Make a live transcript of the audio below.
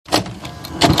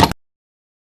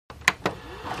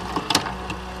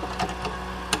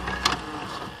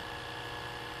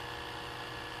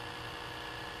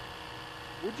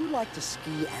like to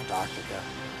ski Antarctica?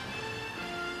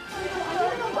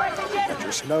 But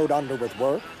you're snowed under with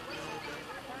work?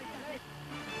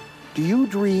 Do you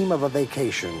dream of a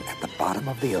vacation at the bottom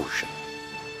of the ocean?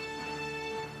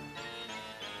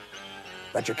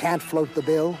 But you can't float the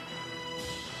bill?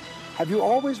 Have you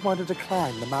always wanted to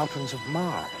climb the mountains of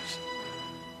Mars?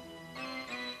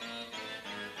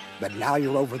 But now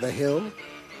you're over the hill?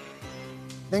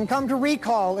 Then come to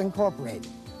Recall Incorporated,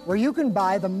 where you can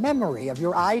buy the memory of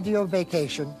your ideal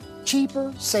vacation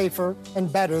cheaper, safer,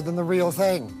 and better than the real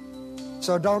thing.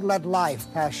 So don't let life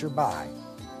pass you by.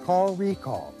 Call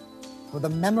Recall for the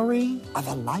memory of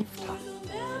a lifetime.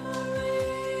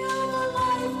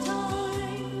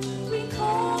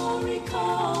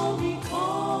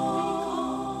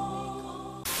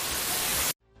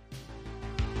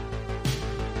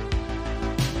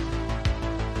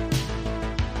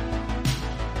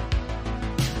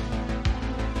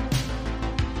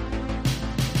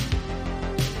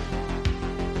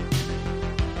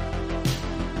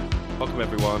 Welcome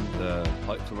everyone to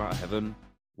Hype from Out of Heaven.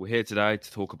 We're here today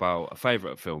to talk about a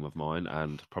favourite film of mine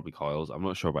and probably Kyle's. I'm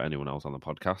not sure about anyone else on the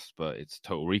podcast, but it's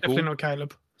Total Recall. Definitely not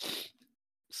Caleb.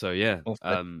 So yeah,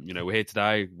 we're here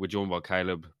today. We're joined by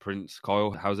Caleb, Prince,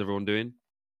 Kyle. How's everyone doing?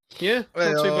 Yeah,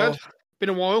 not too bad. Been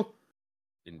a while.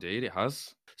 Indeed, it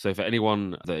has. So for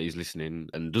anyone that is listening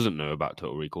and doesn't know about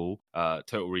Total Recall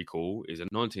is a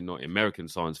 1990 American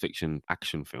science fiction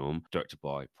action film directed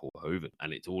by Paul Verhoeven.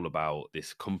 And it's all about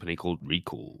this company called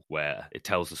Recall, where it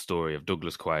tells the story of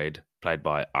Douglas Quaid, played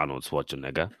by Arnold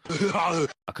Schwarzenegger,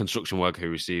 a construction worker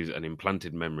who receives an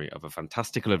implanted memory of a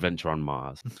fantastical adventure on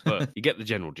Mars. But you get the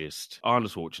general gist.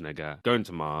 Arnold Schwarzenegger going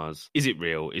to Mars. Is it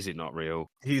real? Is it not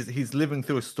real? He's living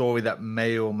through a story that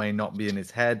may or may not be in his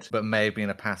head, but may be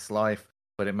in a past life,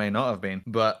 but it may not have been.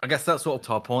 But I guess that's sort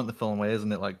of our point in the film, way,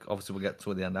 isn't it? Like, obviously, we'll get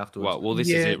to the end afterwards. Well, this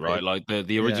is it, right? Like,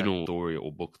 the original story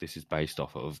or book this is based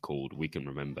off of, called We Can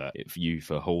Remember It For You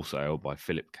for Wholesale by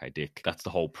Philip K. Dick. That's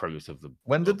the whole premise of the...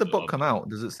 When did the book come out?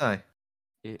 Does it say?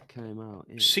 It came out...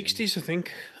 60s, I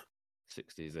think.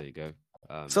 60s, there you go.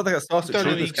 So I think it started...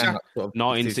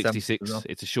 1966.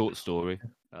 It's a short story.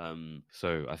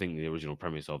 So I think the original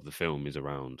premise of the film is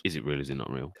around, is it real, is it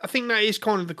not real? I think that is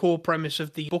kind of the core premise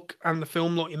of the book and the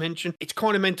film, like you mentioned. It's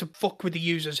kind of meant to fuck with the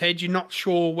user's head. You're not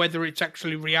sure whether it's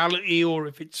actually reality or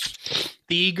if it's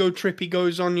the ego trip he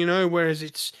goes on, whereas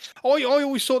it's... I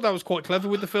always thought that was quite clever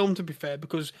with the film, to be fair,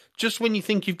 because just when you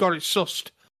think you've got it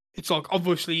sussed, it's like,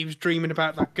 obviously, he was dreaming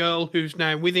about that girl who's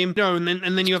now with him. And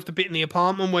then you have the bit in the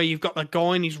apartment where you've got that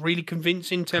guy and he's really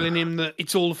convincing, telling him that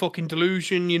it's all a fucking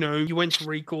delusion. You went to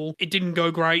Recall. It didn't go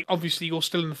great. Obviously, you're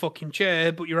still in the fucking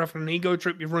chair, but you're having an ego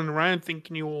trip. You're running around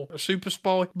thinking you're a super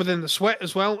spy. But then the sweat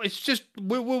as well. It's just,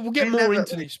 we'll get more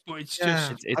into this, but it's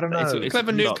just... I don't know. It's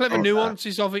clever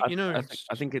nuances of it, I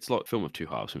think it's like a film of two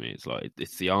halves for me. It's like,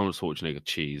 it's the Arnold Schwarzenegger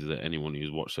cheese that anyone who's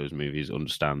watched those movies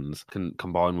understands, can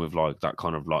combine with like that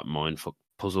kind of like mindfuck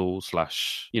puzzle /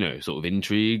 sort of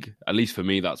intrigue. At least for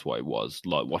me, that's what it was.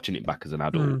 Like watching it back as an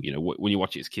adult, when you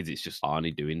watch it as kids, it's just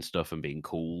Arnie doing stuff and being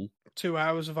cool. 2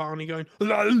 hours of Arnie going,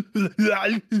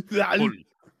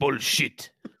 bullshit.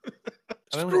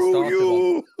 Screw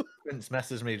you. Prince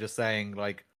messaged me just saying,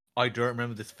 like, I don't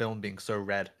remember this film being so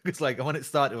red. It's like, when it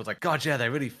started, it was like, God, yeah, they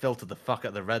really filtered the fuck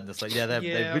out the redness. Like,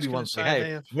 they really want to say,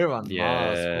 hey, we're on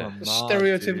Mars. We're on Mars,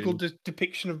 stereotypical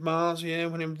depiction of Mars,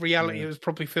 when in reality it was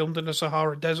probably filmed in the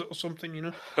Sahara Desert or something,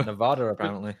 Nevada,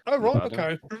 apparently. Oh, right, Nevada.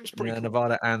 okay. That's pretty cool.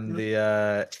 Nevada, and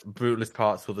the brutalist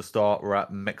parts for the start were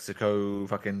at Mexico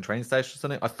fucking train station or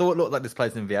something. I thought it looked like this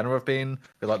place in Vienna have been,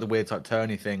 like the weird type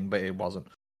turny thing, but it wasn't.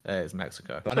 It's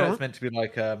Mexico. I know it's meant to be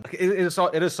like, it is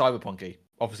cyberpunky.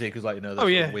 Obviously, because weird,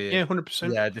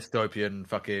 100%. Yeah, dystopian,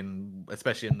 fucking,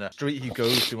 especially in the street he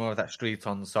goes to, more of that street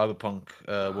on Cyberpunk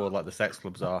world, like the sex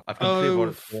clubs are. I've completely bought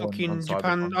it fucking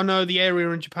Japan. I know the area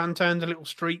in Japantown, the little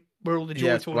street where all the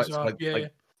joy toys are. Like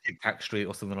Tic Tac Street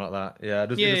or something like that. Yeah,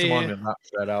 just remind me of that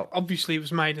straight out. Obviously, it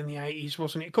was made in the 80s,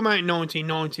 wasn't it? It came out in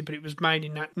 1990, but it was made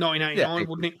in 1989,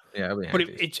 wouldn't it? Yeah, but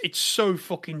it's so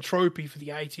fucking tropey for the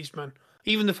 80s, man.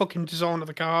 Even the fucking design of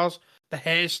the cars, the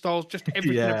hairstyles, just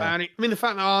everything about it. I mean, the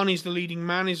fact that Arnie's the leading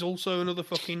man is also another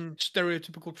fucking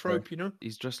stereotypical trope,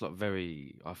 He's dressed like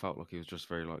I felt like he was just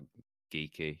very like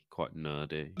geeky, quite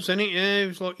nerdy. Wasn't it? Yeah, it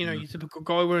was like, your typical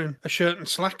guy wearing a shirt and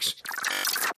slacks.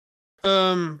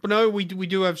 But no, we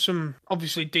do have some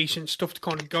obviously decent stuff to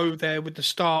kind of go there with the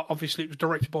start. Obviously, it was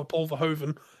directed by Paul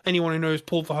Verhoeven. Anyone who knows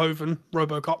Paul Verhoeven,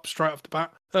 RoboCop, straight off the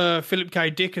bat. Philip K.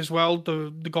 Dick as well,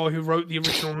 the guy who wrote the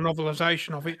original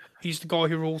novelization of it. He's the guy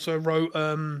who also wrote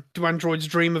Do Androids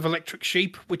Dream of Electric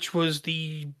Sheep, which was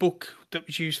the book that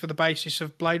was used for the basis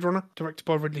of Blade Runner, directed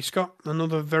by Ridley Scott.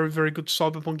 Another very, very good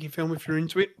cyberpunky film if you're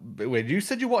into it. But wait, you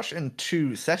said you watched it in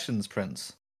 2 sessions,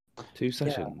 Prince. 2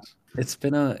 sessions. It's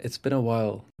been a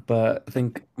while, but I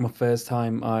think my first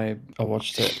time I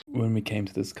watched it when we came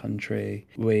to this country,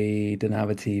 we didn't have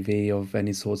a TV of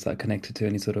any sorts that connected to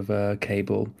any sort of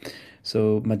cable.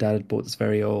 So my dad had bought this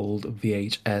very old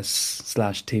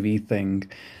VHS/TV thing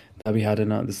that we had in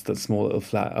this small little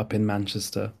flat up in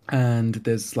Manchester. And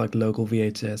there's like local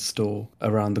VHS store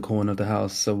around the corner of the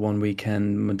house. So one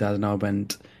weekend, my dad and I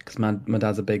went, because my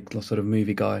dad's a big sort of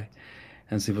movie guy,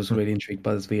 and so he was really intrigued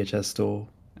by this VHS store.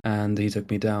 And he took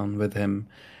me down with him,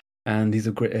 and he's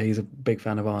a big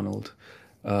fan of Arnold.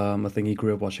 I think he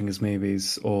grew up watching his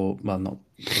movies, or well,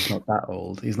 he's not that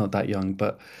old, he's not that young,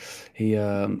 but he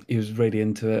was really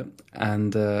into it,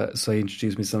 and so he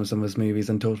introduced me to some of his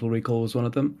movies, and Total Recall was one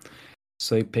of them.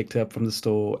 So he picked it up from the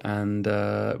store, and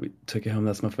we took it home.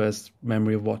 That's my first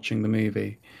memory of watching the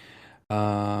movie.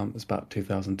 It was about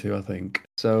 2002, I think.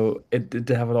 So it did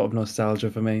have a lot of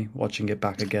nostalgia for me, watching it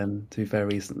back again, to be fair,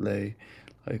 recently.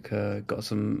 Got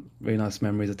some really nice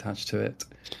memories attached to it.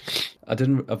 I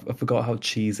forgot how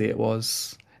cheesy it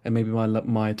was, and maybe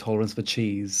my tolerance for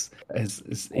cheese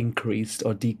is increased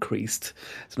or decreased.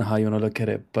 I don't know how you want to look at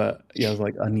it, but yeah, I was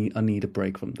like, I need a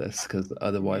break from this, because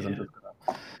otherwise I'm just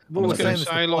I was going to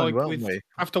say, like,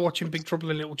 after watching Big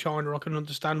Trouble in Little China, I can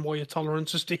understand why your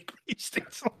tolerance has decreased.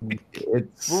 What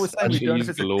we're saying, we don't know if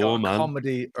it's a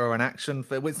comedy or an action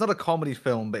film. It's not a comedy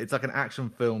film, but it's like an action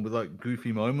film with like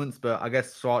goofy moments. But I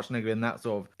guess Schwarzenegger in that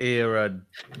sort of era,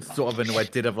 sort of in a way,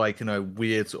 did have like,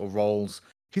 weird sort of roles.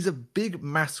 He's a big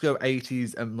Masco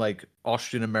 80s and like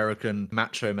Austrian American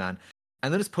macho man,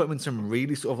 and then just put him in some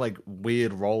really sort of like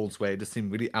weird roles where it just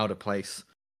seemed really out of place.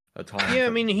 Yeah, I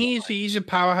mean, he's a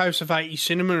powerhouse of 80s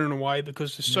cinema in a way,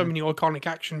 because there's so many iconic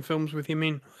action films with him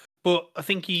in. But I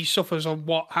think he suffers on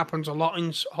what happens a lot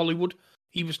in Hollywood.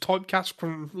 He was typecast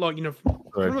from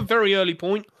from a very early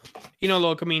point.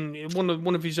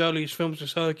 One of his earliest films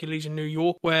was Hercules in New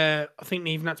York, where I think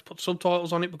they even had to put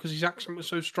subtitles on it because his accent was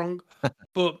so strong.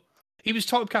 But he was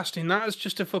typecast in that as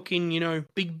just a fucking,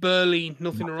 big burly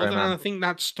nothing or other, and I think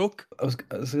that stuck. I was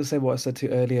going to say what I said to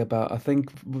you earlier about, I think,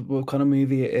 what kind of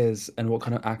movie it is and what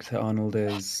kind of actor Arnold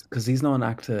is, because he's not an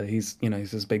actor. He's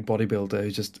this big bodybuilder who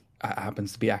just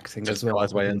happens to be acting as well.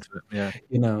 His way into it,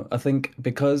 yeah. I think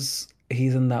because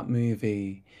he's in that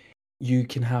movie, you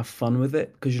can have fun with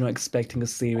it because you're not expecting a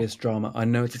serious drama. I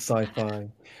know it's a sci-fi.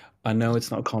 I know it's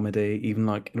not a comedy. Even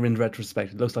like in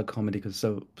retrospect, it looks like comedy because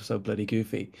it's so bloody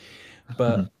goofy.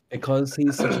 But because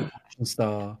he's such an action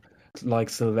star, like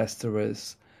Sylvester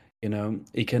is, you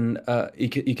can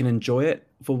enjoy it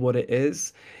for what it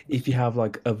is. If you have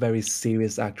like a very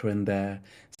serious actor in there,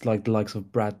 it's like the likes of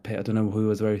Brad Pitt. I don't know who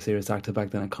was a very serious actor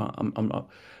back then. I'm not.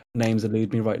 Names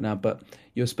elude me right now, but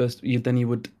you're supposed to, then you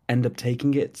would end up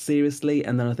taking it seriously,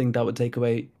 and then I think that would take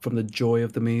away from the joy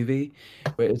of the movie,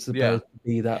 where it's supposed to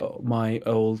be that my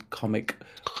old comic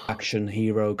action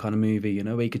hero kind of movie,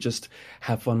 where you could just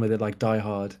have fun with it, like Die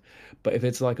Hard. But if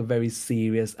it's like a very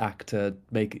serious actor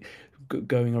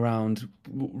running around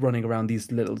these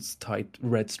little tight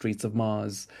red streets of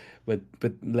Mars with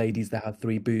ladies that have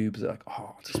 3 boobs, like,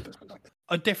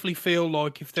 I definitely feel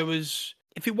like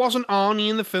if it wasn't Arnie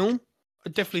in the film, I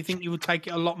definitely think you would take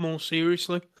it a lot more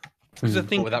seriously. Because I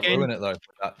think, would that ruin it though?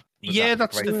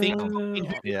 That's the thing. Who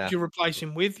you replace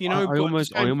him with, I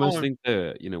almost think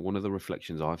that one of the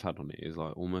reflections I've had on it is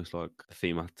like almost like the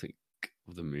thematic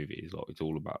of the movie is like it's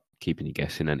all about keeping you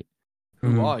guessing, and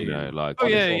who are you?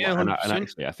 And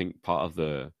actually, I think part of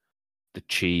the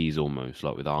cheese almost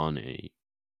like with Arnie.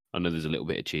 I know there's a little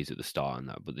bit of cheese at the start and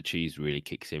that, but the cheese really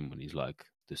kicks in when he's like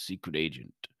the secret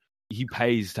agent. He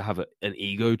pays to have an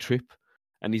ego trip,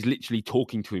 and he's literally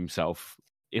talking to himself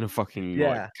in a fucking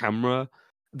camera.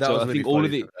 So I think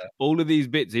all of these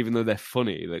bits, even though they're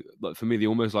funny, like for me, they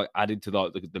almost like added to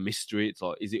the mystery. It's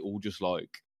like, is it all just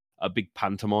like a big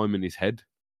pantomime in his head?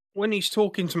 When he's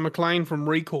talking to McClane from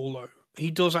Recall, though,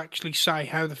 he does actually say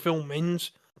how the film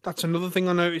ends. That's another thing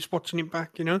I noticed watching it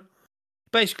back.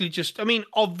 Basically,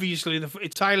 obviously,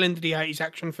 it's tail end of the 80s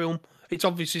action film. It's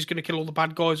obviously he's going to kill all the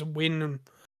bad guys and win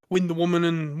the woman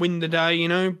and win the day,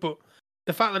 but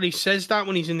the fact that he says that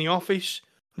when he's in the office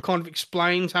and kind of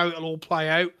explains how it'll all play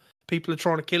out, people are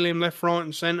trying to kill him left, right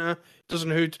and centre, doesn't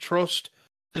know who to trust,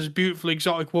 there's a beautiful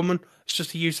exotic woman. It's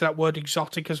just the use of that word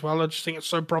exotic as well. I just think it's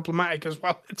so problematic as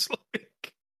well. It's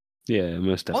like, Yeah,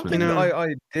 most One definitely. thing You know- that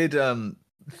I did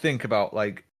think about,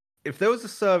 like, if there was a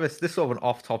service, this is sort of an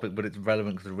off topic, but it's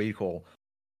relevant to Recall.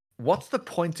 What's the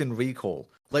point in Recall?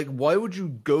 Like, why would you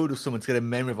go to someone to get a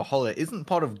memory of a holiday? Isn't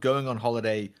part of going on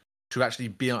holiday to actually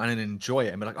be on and enjoy it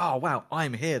and be like, oh wow,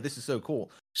 I'm here, this is so cool.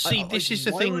 see, this is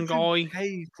the thing, Why would guy. you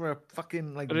pay for a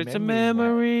fucking like? But it's a memory.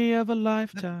 memory of a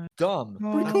lifetime. Dumb.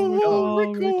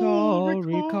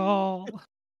 Recall.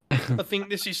 I think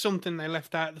this is something they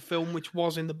left out of the film, which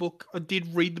was in the book. I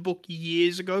did read the book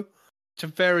years ago. It's a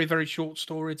very, very short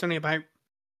story. It's only about,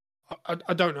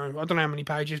 I don't know. I don't know how many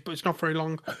pages, but it's not very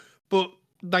long. But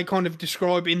they kind of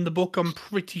describe in the book, I'm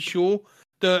pretty sure,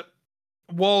 that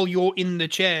while you're in the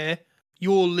chair,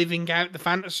 you're living out the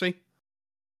fantasy.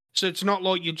 So it's not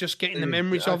like you're just getting the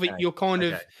memories of it. Okay, You're kind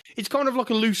of, okay. it's kind of like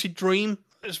a lucid dream,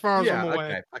 as far as I'm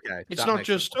aware. Okay. It's that not makes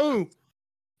just, sense. oh,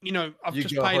 you know, I've You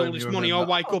just go paid all home, this you money. I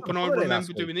remember, wake "Oh, up and I holiday last remember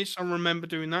week." doing this. I remember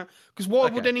doing that. Because why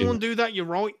would Okay. anyone do that? You're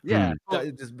right. Yeah, But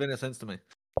that just made sense to me.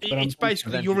 But I'm it's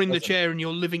basically then you're he in the doesn't. chair and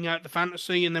you're living out the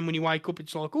fantasy, and then when you wake up,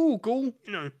 it's like, oh, cool,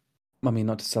 you know. I mean,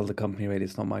 not to sell the company, really.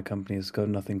 It's not my company. It's got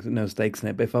no stakes in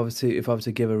it. But if I was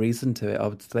to give a reason to it, I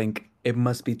would think it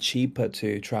must be cheaper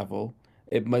to travel.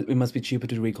 It must be cheaper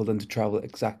to recall than to travel,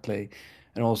 exactly,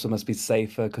 and also must be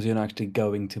safer because you're not actually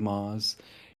going to Mars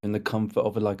in the comfort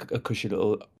of a cushy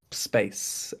little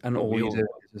space, and all you do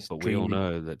is just But we all dreaming.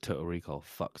 know that Total Recall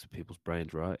fucks with people's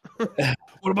brains, right?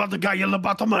 What about the guy in the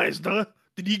Bottomeister?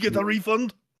 Did he get a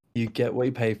refund? You get what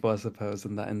you pay for, I suppose,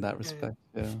 in that respect.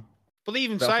 Yeah. But they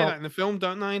even But I say thought- that in the film,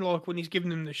 don't they? Like when he's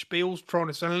giving him the spiels, trying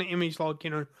to sell it to him, he's like, you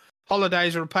know,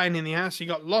 holidays are a pain in the ass. You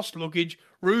got lost luggage,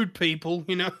 rude people,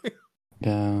 you know.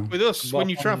 Yeah. With us, when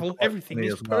you Well, travel, like everything me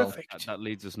is as well. perfect. That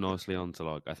leads us nicely on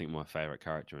to I think my favorite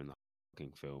character in the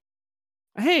fucking film.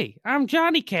 Hey, I'm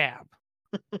Johnny Cab.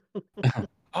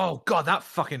 Oh god, that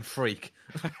fucking freak.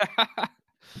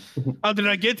 How did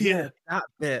I get here? That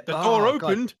bit. The door Oh,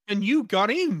 God. opened and you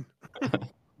got in.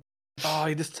 Oh,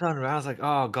 he just turned around. I was like,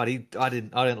 oh god, I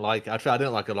didn't like it. I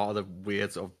didn't like a lot of the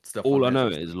weird sort of stuff. All I on know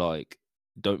Netflix. is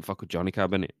don't fuck with Johnny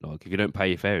Cab in it. Like if you don't pay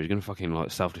your fare, he's gonna fucking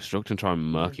self-destruct and try and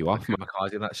murk you off. Man.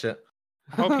 Kamikaze and that shit.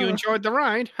 Hope you enjoyed the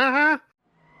ride. Haha.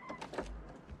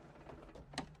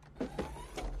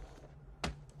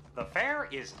 The fare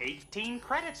is 18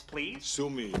 credits, please. Sue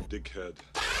me, dickhead.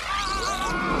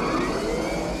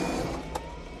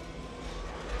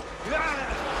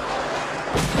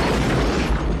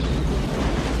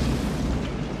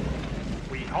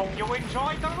 We hope you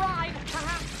enjoyed the ride.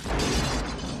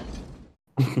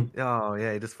 Oh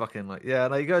yeah, he just fucking no,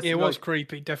 he goes. Yeah, it like, was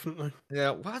creepy, definitely.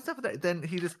 Yeah, what's up with that? Then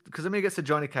he just because then he gets to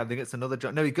Johnny Cab, then gets another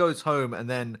John. No, he goes home and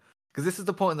then because this is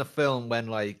the point in the film when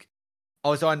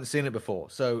so I hadn't seen it before.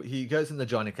 So he goes in the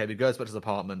Johnny Cab, he goes back to his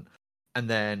apartment, and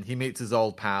then he meets his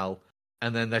old pal,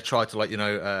 and then they try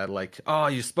to oh,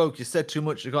 you said too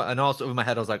much, and also in my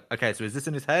head I was like, okay, so is this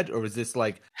in his head or is this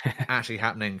actually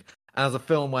happening? And as the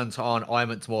film went on, I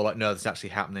went to more like, no, this is actually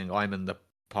happening. I'm in the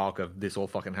park of this all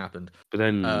fucking happened. But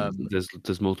then Um,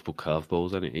 there's multiple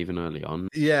curveballs in it, even early on.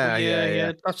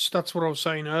 Yeah. That's what I was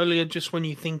saying earlier. Just when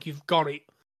you think you've got it,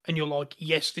 and you're like,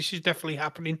 yes, this is definitely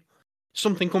happening.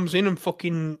 Something comes in and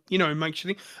fucking, makes you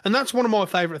think. And that's one of my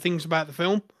favourite things about the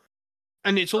film.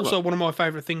 And it's also one of my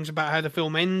favourite things about how the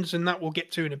film ends, and that we'll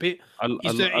get to in a bit,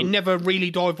 is that it never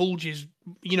really divulges.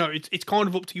 It's kind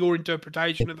of up to your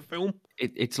interpretation of the film.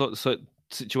 It's so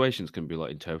situations can be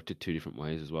interpreted two different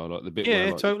ways as well. Like the bit Yeah,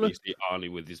 where totally. you see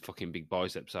Arnie with his fucking big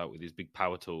biceps out with his big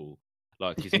power tool,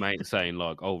 his mate saying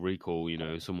oh, recall,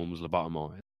 someone was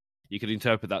lobotomized. You could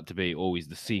interpret that to be always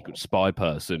the secret spy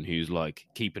person who's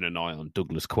keeping an eye on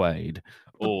Douglas Quaid,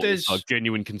 or it's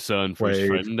genuine concern for his Quaid.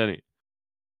 friend, isn't it?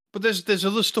 But there's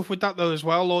other stuff with that though as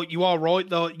well. Like you are right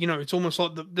though. It's almost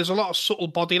like there's a lot of subtle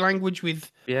body language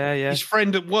with Yeah. his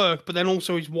friend at work, but then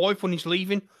also his wife when he's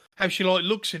leaving. How she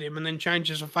looks at him and then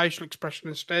changes her facial expression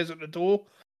and stares at the door.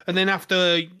 And then after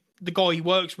the guy he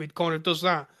works with kind of does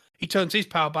that, he turns his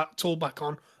tool back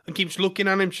on and keeps looking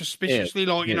at him suspiciously,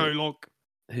 Here, you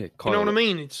know what I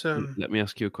mean? It's Let me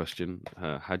ask you a question.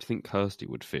 How do you think Kirsty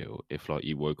would feel if,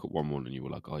 you woke up one morning and you were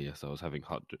like, "Oh yes, I was having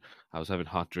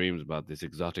hot dreams about this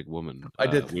exotic woman. I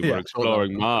did, We yeah, were I saw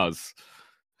exploring that. Mars."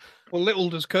 well, little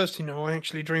does Kirsty know, I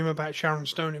actually dream about Sharon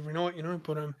Stone every night,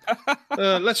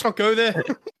 But let's not go there.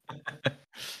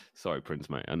 Sorry, Prince,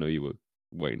 mate. I know you were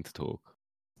waiting to talk.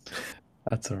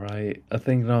 That's all right. I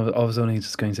think I was only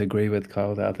just going to agree with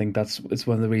Kyle that I think it's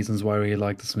one of the reasons why I really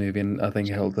like this movie, and I think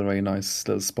it held a very nice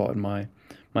little spot in my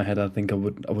head. I think I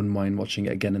wouldn't mind watching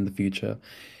it again in the future.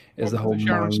 Is the whole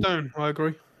Sharon mind- Stone? I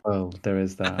agree. Well, there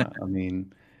is that. I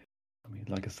mean,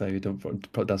 like I say, we don't.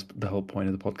 That's the whole point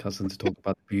of the podcast, and to talk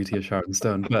about the beauty of Sharon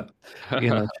Stone. But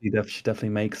she definitely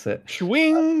makes it.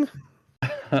 Swing.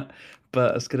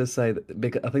 But I was gonna say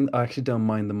that I think I actually don't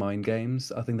mind the mind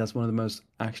games. I think that's one of the most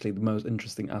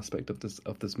interesting aspect of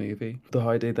this movie. The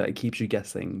idea that it keeps you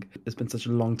guessing. It's been such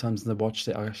a long time since I watched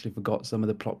it. I actually forgot some of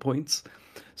the plot points.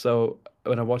 So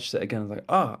when I watched it again, I was like,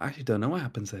 "Oh, I actually don't know what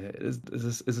happens here. Is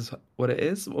this what it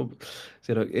is?" Well,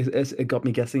 so, it got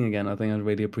me guessing again. I think I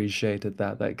really appreciated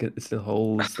that it still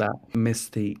holds that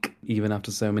mystique even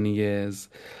after so many years.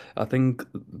 I think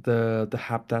the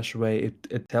Hapdash way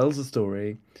it tells a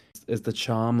story is the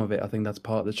charm of it. I think that's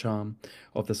part of the charm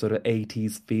of the sort of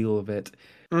 80s feel of it.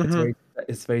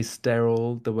 It's very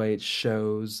sterile, the way it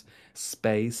shows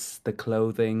space, the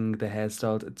clothing, the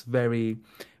hairstyle. It's very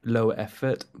low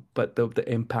effort, but the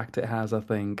impact it has, I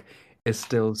think, is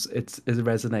still it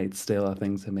resonates still, I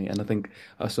think, to me. And I think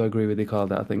I so agree with you, Carl,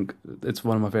 that I think it's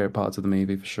one of my favorite parts of the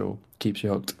movie for sure. Keeps you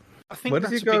hooked. I think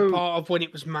that's a big part of when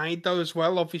it was made, though, as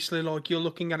well. Obviously, like, you're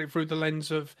looking at it through the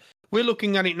lens of... We're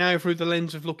looking at it now through the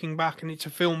lens of looking back, and it's a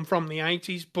film from the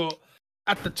 80s, but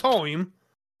at the time,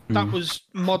 that was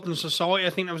modern society. I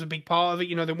think that was a big part of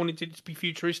it. They wanted it to be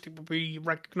futuristic, but be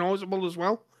recognisable as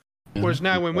well. Whereas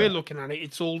now, when we're looking at it,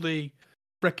 it's all the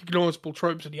recognisable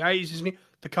tropes of the 80s, isn't it?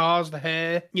 The cars, the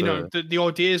hair, the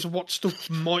ideas of what stuff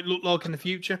might look like in the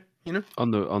future.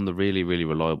 On the really, really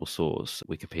reliable source,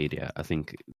 Wikipedia, I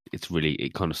think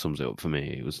it kind of sums it up for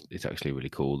me. It's actually really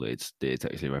cool that it's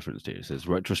actually referenced here. It says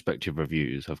retrospective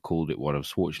reviews have called it one of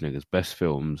Schwarzenegger's best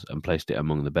films and placed it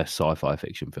among the best sci-fi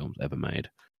fiction films ever made.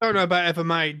 I don't know about ever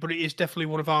made, but it is definitely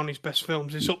one of Arnie's best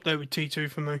films. It's up there with T2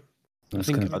 for me. I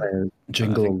think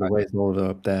Jingle All the Way is all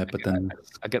up there, but then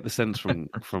I get the sense from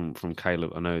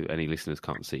Caleb. I know any listeners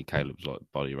can't see Caleb's like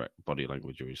body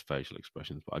language or his facial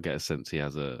expressions, but I get a sense he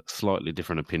has a slightly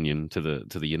different opinion to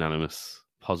the unanimous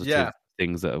positive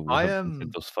things that have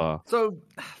happened thus far. So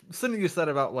something you said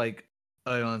about like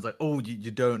early on, it's like, oh,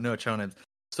 you don't know challenges.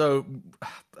 So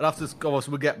after this,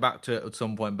 obviously we'll get back to it at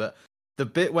some point, but the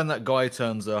bit when that guy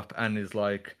turns up and is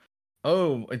like,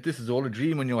 oh, this is all a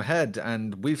dream in your head,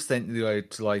 and we've sent you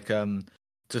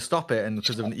to stop it, and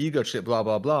because of an ego trip, blah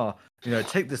blah blah.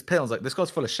 Take this pill. I was like, this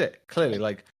guy's full of shit. Clearly,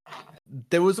 like,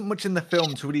 there wasn't much in the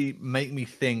film to really make me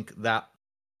think that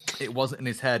it wasn't in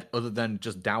his head, other than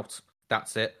just doubt.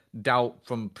 That's it, doubt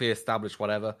from pre-established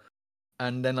whatever.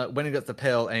 And then like when he gets the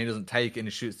pill and he doesn't take it, and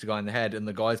he shoots the guy in the head, and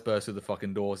the guys burst through the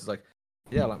fucking doors. It's like,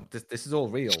 yeah, like this is all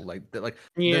real.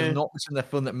 There's not much in the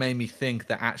film that made me think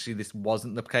that actually this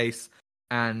wasn't the case.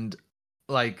 And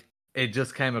like it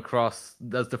just came across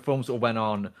as the film sort of went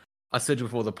on. I said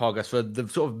before the podcast, for the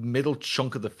sort of middle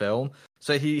chunk of the film.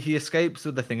 So he escapes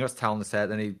with the thing that's telling his head,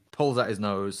 and he pulls out his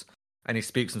nose and he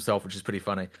speaks himself, which is pretty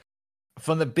funny.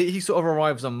 From the bit he sort of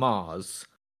arrives on Mars,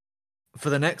 for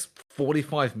the next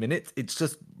 45 minutes, it's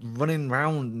just running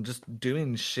around and just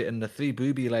doing shit, and the three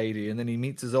booby lady, and then he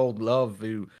meets his old love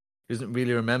who doesn't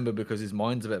really remember because his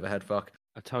mind's a bit of a head fuck.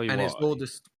 I tell you and what, it's all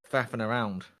just faffing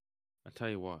around. I tell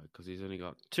you why, because he's only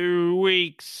got 2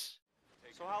 weeks.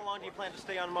 So how long do you plan to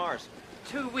stay on Mars?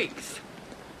 2 weeks.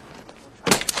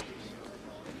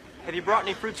 Have you brought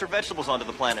any fruits or vegetables onto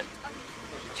the planet?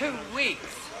 2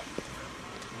 weeks.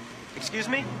 Excuse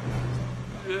me?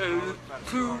 2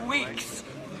 weeks.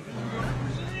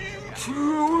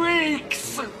 2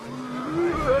 weeks. Things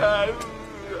are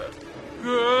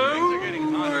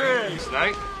getting hotter each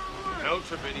night. No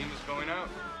trepiding is going out.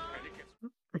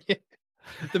 Yeah.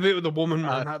 The bit with the woman,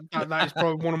 man, that is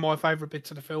probably one of my favourite bits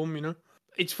of the film,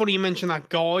 It's funny you mention that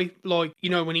guy, like,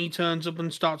 when he turns up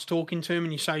and starts talking to him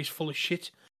and you say he's full of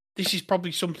shit. This is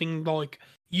probably something like,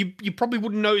 you probably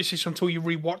wouldn't notice this until you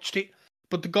rewatched it,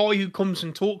 but the guy who comes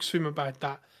and talks to him about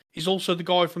that is also the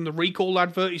guy from the Recall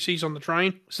advert he sees on the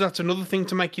train. So that's another thing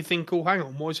to make you think, oh, hang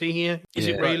on, why is he here? Is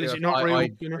it real? Is it not real?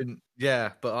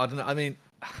 Yeah, but I don't know. I mean,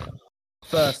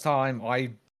 first time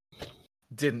I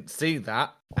didn't see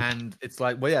that, and it's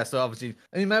like, well, yeah, so obviously,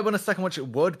 maybe when a second watch it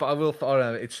would, but I don't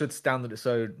know, it should stand that it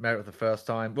so merit the first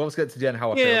time. We'll get to the end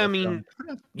how I feel. Yeah, I mean,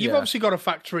 you've obviously got to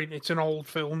factor in it's an old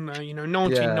film now,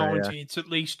 1990, it's at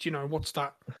least, what's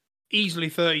that? Easily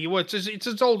 30. Well, it's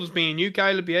as old as me and you,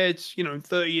 Caleb. Yeah, it's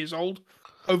 30 years old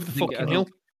over the fucking hill.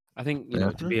 I think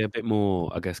to be a bit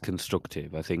more, I guess,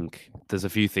 constructive. I think there's a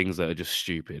few things that are just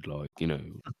stupid, like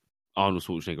Arnold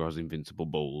Schwarzenegger has invincible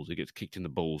balls. He gets kicked in the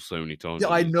balls so many times. Yeah,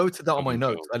 I noted that on my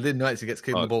notes. I didn't notice he gets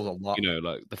kicked in the balls a lot.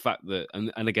 Like the fact that,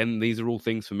 and again, these are all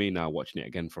things for me now. Watching it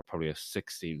again for probably a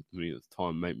 16th minute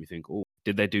time, make me think, oh,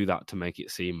 did they do that to make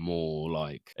it seem more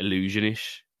like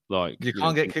illusionish? Like You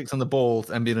can't get kicked on the balls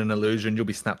and be in an illusion. You'll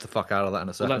be snapped the fuck out of that in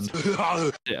a Well,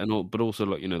 second. and all, but also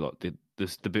like like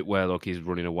the bit where like he's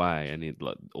running away and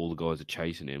like all the guys are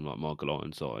chasing him, like Michael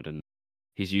Ironside, and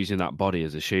he's using that body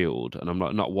as a shield. And I'm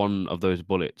like, not one of those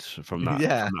bullets from that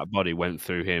from that body went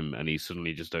through him, and he's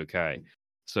suddenly just okay.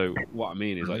 So what I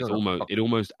mean is, like, it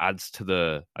almost adds to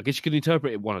the. I guess you can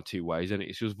interpret it one or two ways, and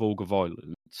it's just vulgar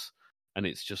violence, and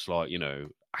it's just like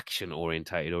action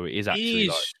orientated, or it is actually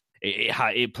like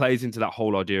it plays into that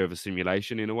whole idea of a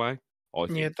simulation in a way. I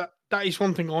think. Yeah, that is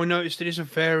one thing I noticed. It is a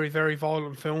very, very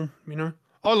violent film.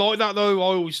 I like that though.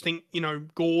 I always think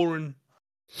gore and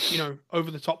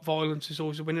over the top violence is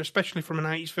always a winner, especially from an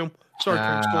 80s film. Sorry,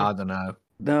 I don't know.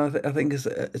 No, I think it's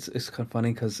kind of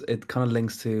funny because it kind of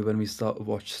links to when we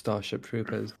watch Starship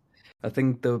Troopers. I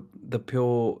think the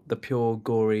pure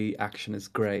gory action is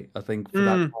great. I think for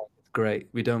that part, it's great.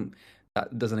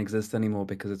 That doesn't exist anymore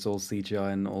because it's all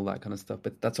CGI and all that kind of stuff.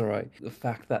 But that's all right. The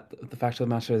fact of the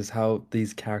matter is how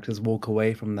these characters walk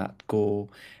away from that gore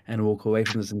and walk away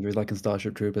from this injury. Like in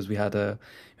Starship Troopers, we had one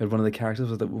of the characters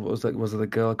was it a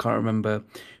girl? I can't remember.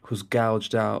 Who was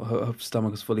gouged out. Her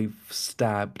stomach was fully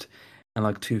stabbed. And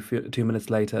like 2 minutes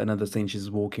later, another scene, she's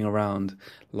walking around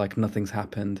like nothing's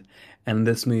happened. And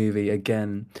this movie,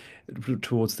 again,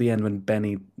 towards the end, when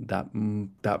Benny, that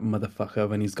motherfucker,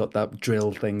 when he's got that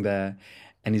drill thing there,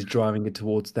 and he's driving it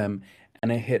towards them,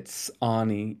 and it hits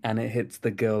Arnie, and it hits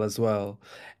the girl as well.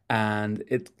 And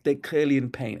they're clearly in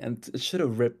pain, and it should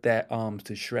have ripped their arms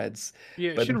to shreds.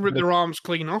 Yeah, it should have ripped their arms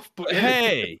clean off. But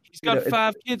hey, he's got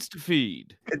 5 kids to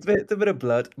feed. It's a bit of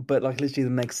blood, but like literally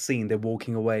the next scene, they're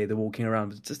walking away, they're walking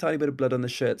around, it's just a tiny bit of blood on the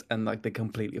shirt, and like they're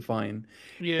completely fine.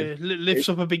 Yeah, lifts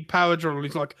up a big power drill, and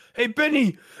he's like, "Hey,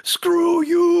 Benny, screw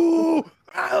you!"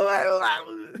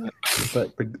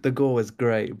 But the gore is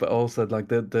great, but also like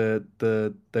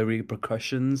the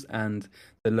repercussions and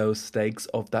the low stakes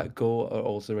of that gore are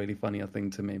also really funny, I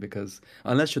think, to me, because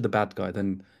unless you're the bad guy,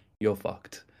 then you're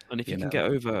fucked. And if you can get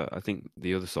over, I think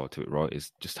the other side to it, right,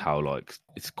 is just how like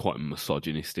it's quite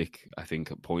misogynistic. I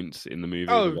think at points in the movie.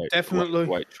 Oh, definitely.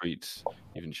 The way it treats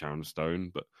even Sharon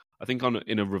Stone, but I think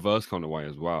in a reverse kind of way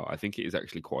as well. I think it is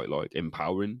actually quite like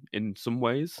empowering in some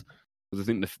ways. Because I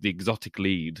think the exotic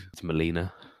lead, it's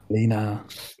Melina. Lena.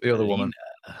 The other woman.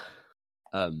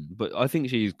 But I think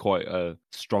she's quite a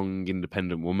strong,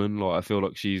 independent woman. Like I feel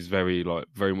like she's very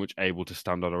much able to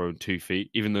stand on her own 2 feet,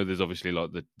 even though there's obviously like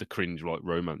the cringe like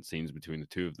romance scenes between the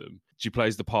two of them. She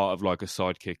plays the part of like a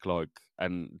sidekick,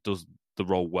 and does the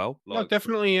role well. Like,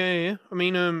 definitely, yeah. I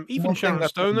mean, even Sharon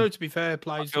Stone, though, to be fair,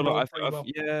 plays the role pretty well.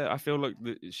 Yeah, I feel like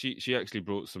she actually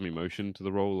brought some emotion to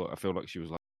the role. Like, I feel like she was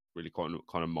like really kind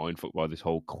of mindfucked by this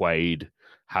whole Quaid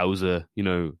Hauser,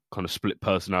 kind of split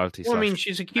personality. Well, I mean,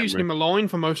 she's accusing him of lying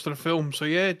for most of the film, so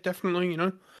yeah, definitely,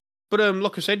 But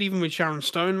like I said, even with Sharon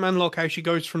Stone, man, like how she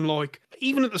goes from like,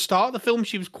 even at the start of the film,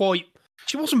 she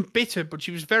wasn't bitter, but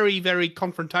she was very, very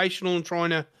confrontational and trying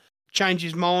to change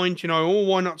his mind, oh,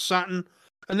 why not Saturn?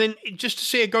 And then just to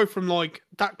see her go from like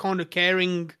that kind of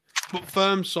caring but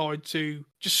firm side to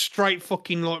just straight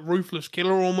fucking like ruthless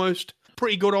killer almost.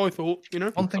 Pretty good, I thought.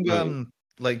 One thing,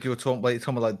 like you were talking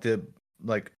about, like the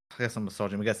I guess I'm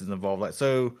misogyny. I guess it's involved. Like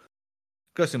so,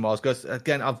 Ghost in Mars. Ghost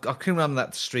again. I couldn't remember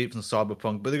that street from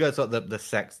Cyberpunk, but they go to like the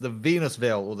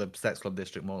Venusville or the sex club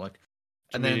district more like.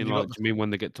 And then do you mean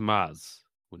when they get to Mars?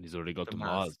 When he's already got to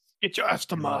Mars? Get your ass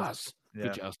to Mars. Yeah.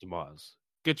 Get your ass to Mars.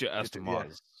 Get your ass to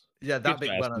Mars. Yeah, that big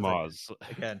one. Mars.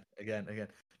 Again.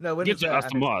 No, when get your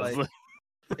ass to Mars.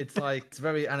 It's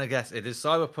very, and I guess it is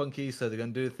cyberpunky, so they're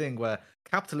going to do a thing where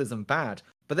capitalism bad.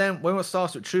 But then when it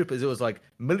starts with Troopers, it was like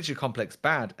military complex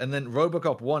bad, and then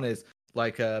RoboCop 1 is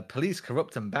like police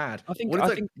corrupt and bad. I think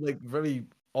very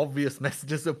obvious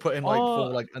messages are put in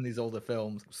for in these older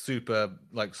films. Super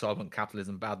like cyberpunk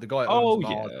capitalism bad. The guy owns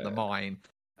Mars, the mine,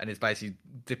 and it's basically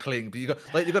depleting. But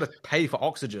you got to pay for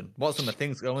oxygen. What's some of the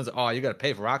things going on? You got to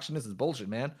pay for action. This is bullshit,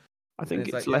 man. I think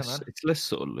it's less. It's less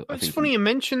sort of. It's funny you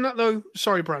mention that though.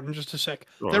 Sorry, Brandon, just a sec.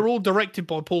 Right. They're all directed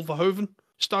by Paul Verhoeven.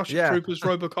 Starship Troopers,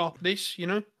 RoboCop. This,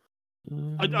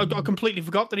 I completely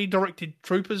forgot that he directed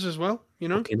Troopers as well.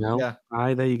 Yeah.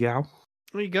 Aye, there you go.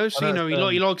 There you go. So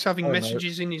he likes having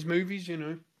messages in his movies.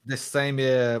 This same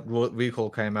year, Recall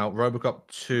came out. RoboCop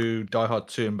 2, Die Hard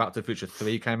 2, and Back to the Future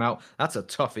 3 came out. That's a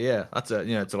tough year. That's to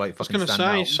like fucking. I was going to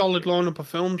say solid lineup of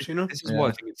films. This is why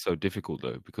I think it's so difficult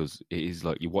though, because it is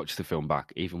like you watch the film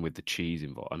back, even with the cheese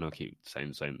involved. I know I keep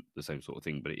saying the same sort of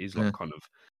thing, but it is like kind of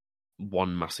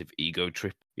one massive ego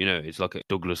trip. It's like a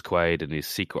Douglas Quaid and his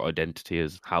secret identity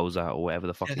as Hauser or whatever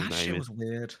the fucking name is.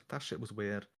 That shit was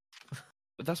weird.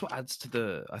 But that's what adds to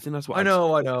the. I think that's what I adds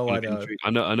know. to the intrigue. I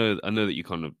know that you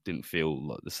kind of didn't feel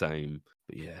like the same,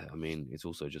 but yeah, I mean, it's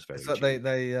also just very. It's like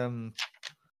they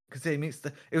because he meets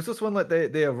the. It was just when like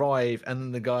they arrive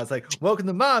and the guy's like, "Welcome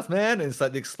to Mars, man!" And it's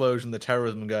like the explosion, the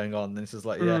terrorism going on. And it's just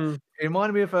like, yeah, it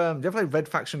reminded me of. Do you ever play Red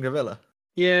Faction Guerrilla?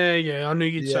 Yeah, I knew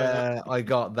you'd say that. Yeah, I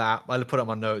got that. I put it on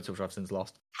my notes, which I've since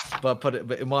lost. But it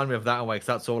reminded me of that in a way, because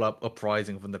that's all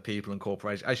uprising from the people and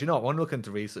corporations. Actually, no, I want to look into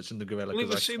research in the guerrilla.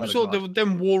 It was all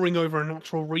them warring over a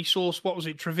natural resource. What was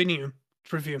it? Trivium.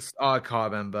 I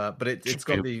can't remember, but it's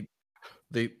got the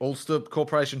Ulster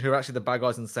Corporation, who are actually the bad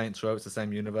guys in Saints Row. It's the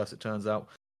same universe, it turns out.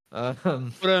 Do you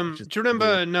remember?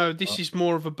 Weird. No, this is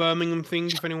more of a Birmingham thing.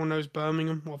 If anyone knows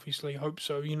Birmingham, obviously, I hope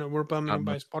so. You know, we're a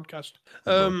Birmingham-based podcast.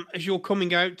 As you're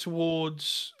coming out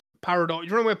towards Paradise,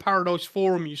 you remember where Paradise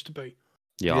Forum used to be?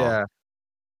 Yeah.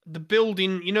 The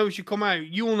building, you know, as you come out,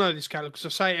 you all know this, Caleb, because I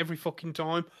say it every fucking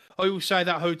time. I always say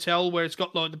that hotel where it's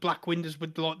got like the black windows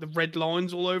with like the red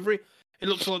lines all over it. It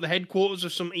looks like the headquarters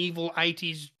of some evil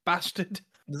 80s bastard.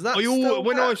 Is that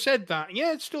when I said that,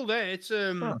 yeah, it's still there. It's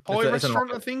Pie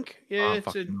Restaurant, I think. Yeah, it's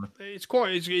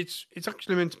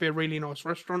actually meant to be a really nice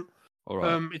restaurant. All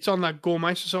right. It's on that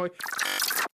Gourmet Society.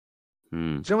 Do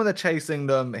you know when they're chasing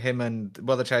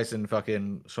they're chasing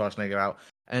fucking Schwarzenegger out,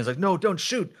 and it's like, no, don't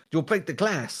shoot, you'll break the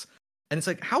glass. And it's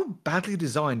like, how badly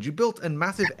designed? You built a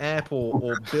massive airport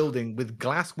or building with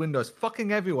glass windows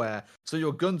fucking everywhere, so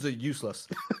your guns are useless.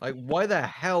 Like, why the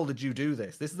hell did you do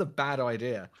this? This is a bad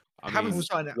idea. Let's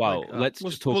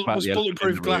just talk about the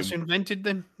bulletproof glass invented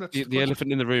then? The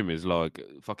elephant in the room is like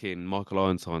fucking Michael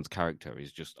Ironside's character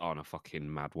is just on a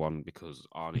fucking mad one because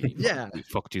Arnie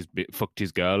fucked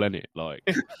his girl, innit? Like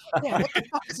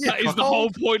that is the whole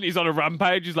point. He's on a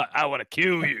rampage. He's like, I want to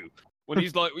kill you. When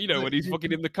he's like, you know, when he's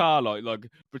fucking in the car, like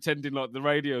pretending like the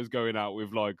radio's going out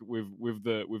with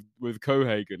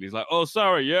Cohagen. He's like, oh,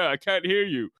 sorry, yeah, I can't hear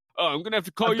you. Oh, I'm gonna have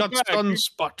to call you back.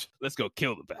 Sunspot. Let's go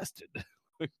kill the bastard.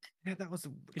 Yeah, that was.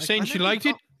 You're saying she liked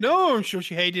it? No, I'm sure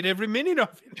she hated every minute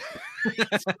of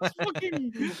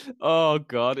it. Oh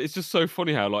god, it's just so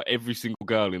funny how like every single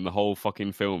girl in the whole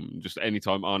fucking film, just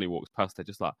anytime Arnie walks past, they're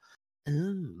just like,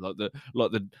 the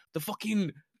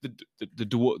fucking the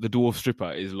dwarf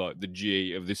stripper is like the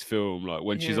G of this film. Like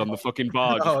when she's on the fucking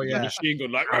bar, the machine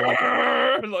gun, like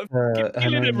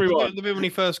killing everyone. The bit when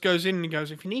he first goes in and he goes,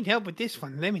 "If you need help with this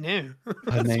one, let me know."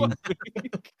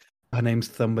 Her name's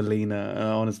Thumbelina, and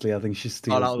honestly, I think she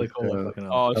steals the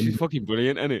show. She's fucking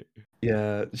brilliant, isn't it?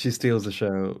 Yeah, she steals the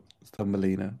show,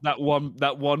 Thumbelina. That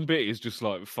one bit is just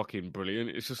like fucking brilliant.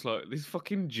 It's just like this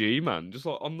fucking G man, just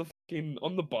like on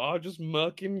the bar, just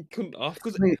murking cunt off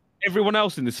because everyone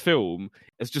else in this film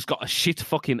has just got a shit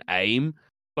fucking aim.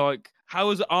 Like, how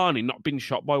has Arnie not been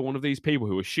shot by one of these people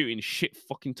who are shooting shit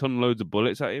fucking ton loads of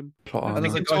bullets at him? And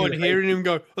there's a guy hearing him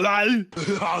go,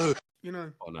 you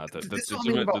know. Oh no,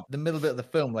 the middle bit of the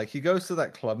film, like he goes to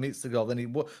that club, meets the girl, then he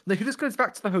just goes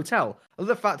back to the hotel. And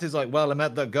the fact is, like, well, I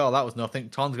met that girl, that was nothing.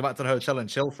 Time to go back to the hotel and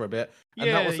chill for a bit.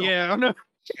 And I know.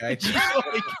 Okay.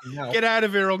 Get out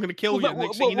of here! I'm going to kill you.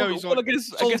 Next thing you know, he's like, I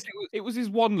guess it was his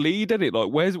one lead, isn't it?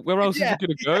 Like, where else is he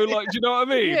going to go? Like, do you know what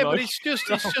I mean? Yeah, like... but it's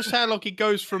just how like it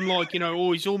goes from like, you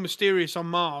know, he's all mysterious on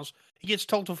Mars. He gets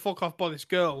told to fuck off by this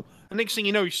girl, and next thing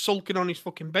you know, he's sulking on his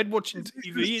fucking bed watching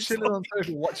TV. He's chilling on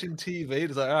sofa watching TV.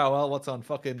 He's like, oh well, what's on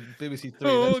fucking BBC Three?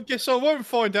 Oh, I guess I won't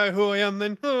find out who I am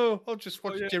then. Oh, I'll just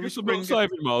watch Jerry Springer. I'm not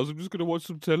saving Mars. I'm just going to watch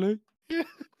some telly. Yeah.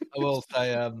 I will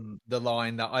say the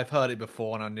line that I've heard it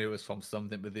before and I knew it was from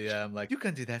something, but the like, you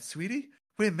can't do that, sweetie.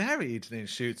 We're married. And then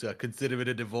shoots her. Consider it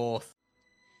a divorce.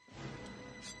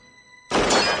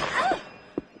 Doug.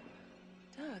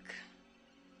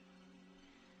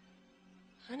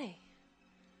 Honey.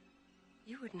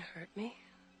 You wouldn't hurt me.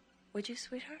 Would you,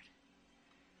 sweetheart?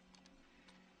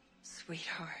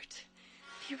 Sweetheart.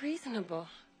 Be reasonable.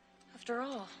 After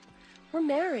all, we're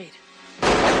married.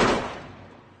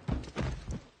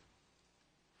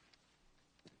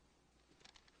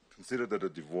 Consider that a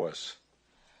divorce.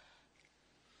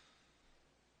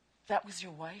 That was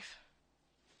your wife?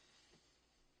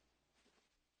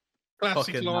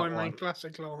 Classic line, mate.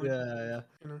 Classic line. Yeah.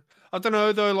 You know, I don't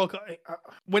know though. Like,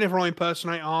 whenever I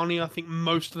impersonate Arnie, I think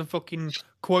most of the fucking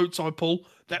quotes I pull,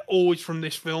 they're always from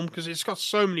this film because it's got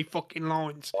so many fucking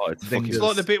lines. Oh, it's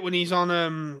like the bit when he's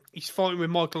on, he's fighting with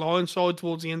Michael Ironside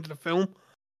towards the end of the film,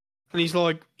 and he's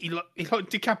like, he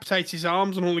decapitates his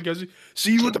arms, and all he goes,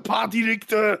 "See you at the party,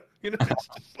 Richter." You know, it's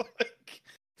just like,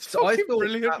 so I thought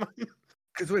brilliant, man.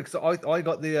 Because I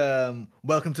got the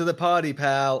 "Welcome to the party,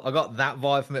 pal." I got that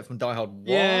vibe from it from Die Hard 1.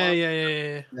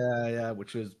 Yeah.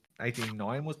 Which was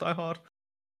 89 was Die Hard.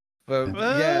 But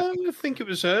yeah, I think it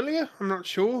was earlier. I'm not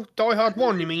sure. Die Hard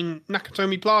 1, you mean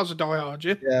Nakatomi Plaza Die Hard,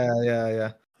 yeah?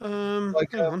 yeah.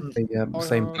 Like, hang on. Yeah, Die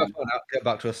same. Hard. Get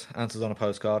back to us. Answers on a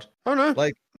postcard. Oh, no.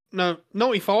 Like, No,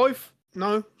 95?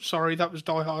 No, sorry, that was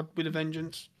Die Hard with a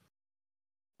Vengeance.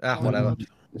 whatever.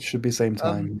 It should be same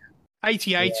time.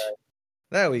 88. Yeah.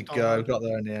 There we Die go. Hard. Got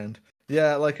there in the end.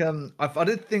 Yeah, like I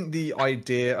did think the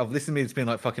idea of listening to me as being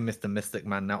like fucking Mr. Mystic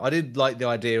Man. Now I did like the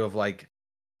idea of like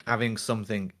having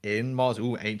something in Mars.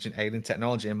 Ooh, ancient alien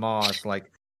technology in Mars.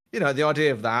 Like, the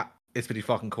idea of that is pretty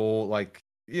fucking cool. Like,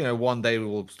 one day we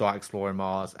will start exploring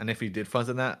Mars, and if he did find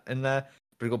that in there,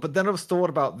 pretty cool. But then I was thought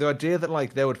about the idea that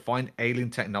like they would find alien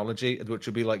technology, which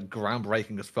would be like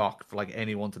groundbreaking as fuck for like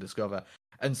anyone to discover.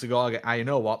 And Cigar, you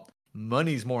know what?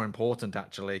 Money's more important,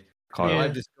 actually.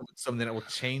 I've discovered something that will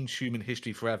change human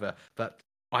history forever. But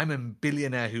I'm a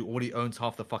billionaire who already owns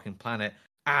half the fucking planet.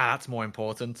 That's more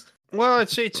important. Well,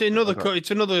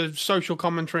 it's another social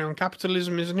commentary on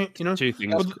capitalism, isn't it? Two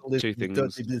things.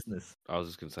 Dirty business. I was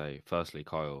just gonna say. Firstly,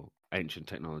 Kyle, ancient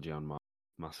technology on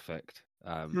Mass Effect.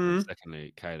 And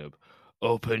secondly, Caleb,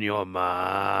 open your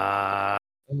mind.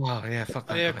 Oh yeah, fuck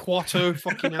that. Yeah, Quato,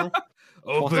 fucking hell.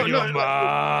 Open your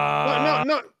mind.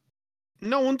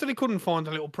 No wonder they couldn't find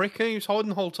a little prick. He was hiding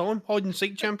the whole time, hide and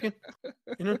seek champion.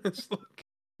 It's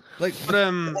like, but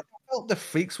I felt the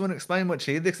freaks wouldn't explain much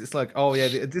either. It's like, oh yeah,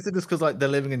 this is just because like they're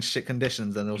living in shit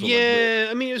conditions and also yeah.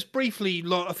 I mean, it was briefly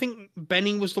like I think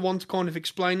Benny was the one to kind of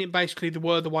explain it. Basically, they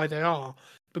were the way they are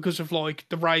because of like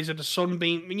the rays of the sun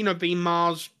being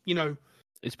Mars,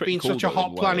 it's pretty being cool, such a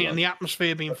hot planet and the like,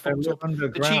 atmosphere being fucked up.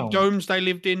 The cheap domes they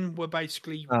lived in were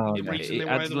basically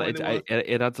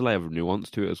it adds a layer of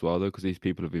nuance to it as well, though, because these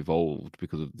people have evolved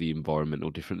because of the environmental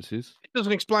differences. It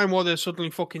doesn't explain why they're suddenly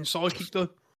fucking psychic, though.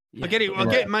 Yeah, I get it. I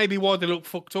get maybe why they look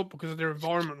fucked up because of their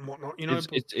environment and whatnot.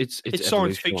 It's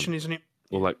science fiction, isn't it?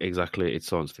 Well, like exactly, it's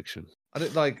science fiction. I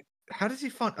don't like. How does he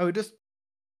find?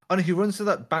 He runs through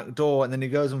that back door and then he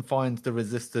goes and finds the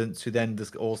resistance, who then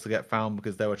just also get found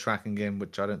because they were tracking him,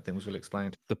 which I don't think was really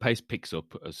explained. The pace picks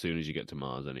up as soon as you get to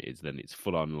Mars, and it's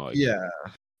full on like,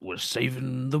 we're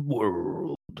saving the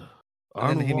world.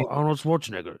 Arnold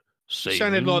Schwarzenegger.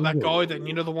 Sounded like that guy then,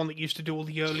 the one that used to do all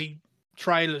the early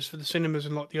trailers for the cinemas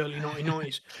in like the early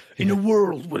 1990s. In a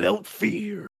world without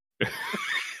fear,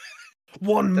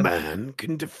 one man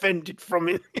can defend it from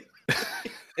it.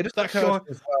 It just occurs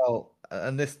as well.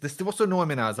 And this what's so annoying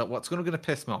me now is that what's going to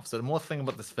piss me off. So the more thing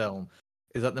about this film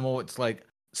is that the more it's like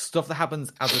stuff that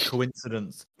happens as a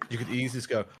coincidence. You could easily just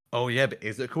go, oh yeah, but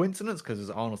is it a coincidence because it's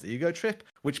Arnold's ego trip,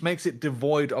 which makes it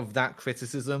devoid of that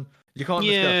criticism. You can't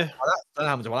just go, oh, that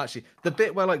happens. Well, actually, the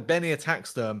bit where like Benny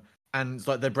attacks them and it's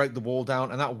like they break the wall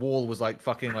down, and that wall was like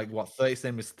fucking like 30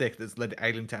 centimeters thick. That's led to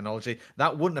alien technology.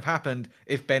 That wouldn't have happened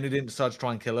if Benny didn't decide to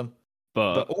try and kill him.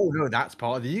 But oh no, that's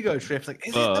part of the ego trip. It's like,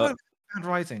 is it no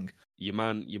handwriting? Your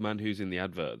man who's in the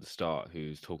advert at the start,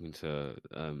 who's talking to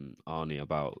Arnie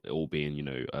about it all being,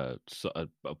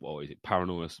 what is it,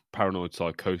 paranoid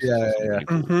psychosis?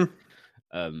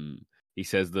 He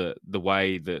says that the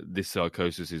way that this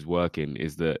psychosis is working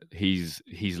is that he's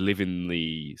living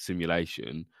the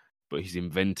simulation, but he's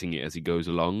inventing it as he goes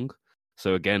along.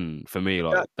 So again, for me,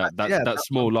 like that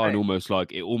small line almost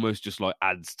just like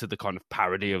adds to the kind of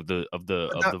parody of the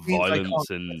violence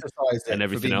and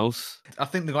everything else. I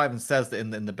think the guy even says that in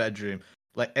the bedroom,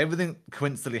 like everything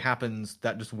coincidentally happens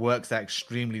that just works out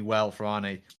extremely well for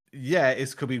Arnie. Yeah,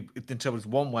 it could be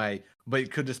interpreted one way, but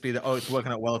it could just be that it's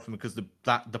working out well for him because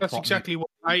that's plot exactly what.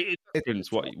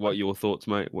 Prince, what are your thoughts,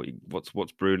 mate?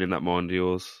 What's brewing in that mind of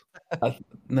yours?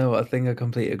 No, I think I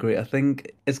completely agree. I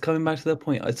think it's coming back to the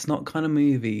point. It's not kind of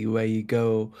movie where you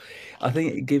go. I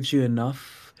think it gives you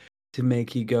enough to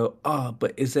make you go,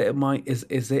 but is it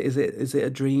a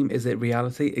dream? Is it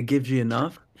reality? It gives you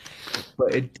enough,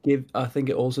 but I think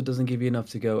it also doesn't give you enough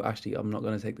to go, actually, I'm not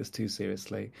going to take this too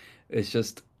seriously. It's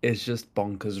just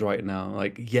bonkers right now.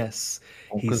 Like, yes,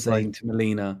 he's saying to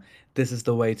Melina, this is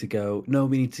the way to go. No,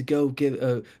 we need to go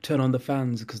turn on the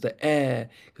fans because the air.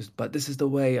 But this is the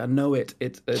way. I know it.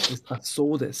 I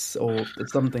saw this, or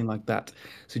it's something like that.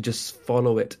 So just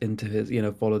follow it into his.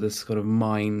 Follow this kind of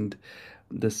mind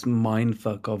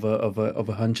fuck of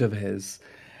a hunch of his,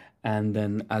 and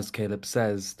then, as Caleb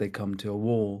says, they come to a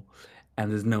wall,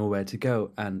 and there's nowhere to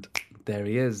go, and there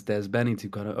he is. There's Benny to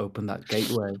kind of open that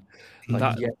gateway.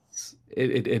 Yes,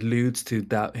 it alludes to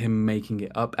that, him making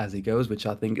it up as he goes, which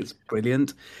I think is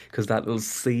brilliant because that little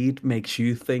seed makes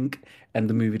you think, and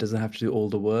the movie doesn't have to do all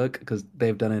the work because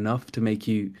they've done enough to make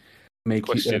you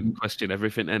question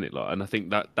everything in it. Like, and I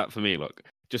think that for me, like,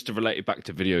 just to relate it back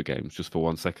to video games, just for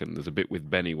 1 second, there's a bit with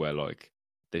Benny where like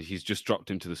that he's just dropped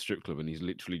him to the strip club and he's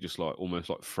literally just like almost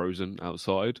like frozen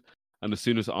outside. And as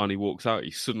soon as Arnie walks out,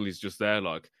 he suddenly is just there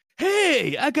like,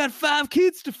 "Hey, I got 5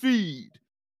 kids to feed."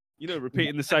 You know,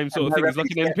 repeating the same sort of thing. It's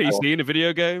like an NPC in a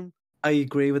video game. I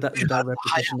agree with that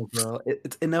repetition as well.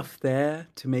 It's enough there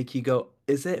to make you go,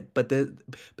 "Is it?" But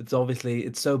it's obviously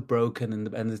it's so broken,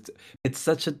 and it's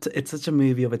such a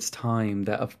movie of its time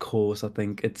that, of course, I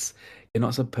think you're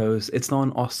not supposed. It's not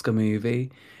an Oscar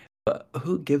movie, but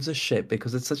who gives a shit?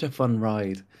 Because it's such a fun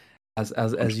ride,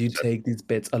 as you take these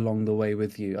bits along the way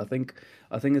with you. I think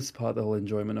it's part of the whole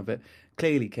enjoyment of it.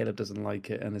 Clearly, Caleb doesn't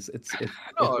like it, and it's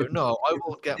No, I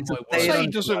will get my I way. say he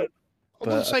doesn't. I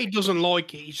wouldn't say he doesn't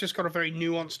like it. He's just got a very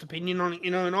nuanced opinion on it,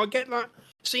 you know. And I get that.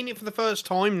 Seeing it for the first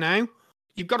time now,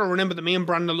 you've got to remember that me and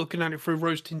Brandon are looking at it through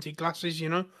rose-tinted glasses. You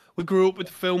know, we grew up with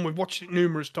the film. We've watched it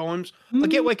numerous times. I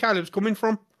get where Caleb's coming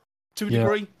from, to a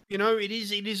degree. You know, it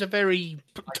is a very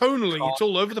tonally. It's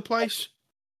all over the place.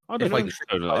 I don't think it's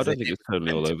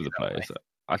totally all over the place.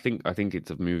 I think it's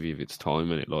a movie of its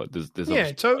time, and it like there's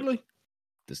totally.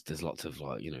 There's lots of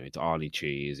like, you know, it's Arnie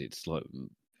cheese. It's like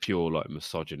pure like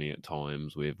misogyny at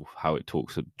times with how it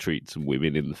treats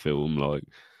women in the film, like.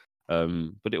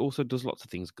 But it also does lots of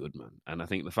things good, man. And I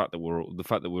think the fact that we're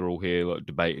all here like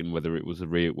debating whether it was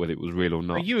real or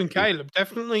not. You and Caleb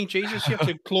definitely. Jesus, you have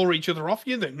to claw each other off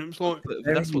you. Then it was like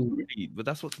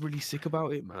that's what's really sick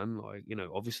about it, man. Like, you know,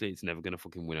 obviously it's never going to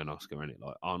fucking win an Oscar, and it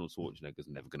like Arnold Schwarzenegger's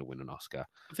never going to win an Oscar.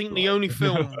 I think the only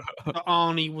film that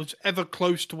Arnie was ever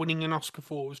close to winning an Oscar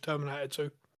for was Terminator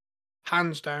 2,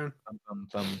 hands down.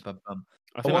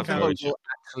 I think one thing I will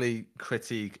actually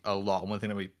critique a lot, and one thing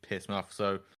that really pissed me off.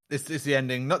 So it's the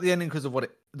ending, not the ending because of what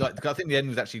it like. I think the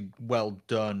ending was actually well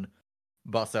done,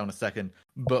 but I'll say in a second.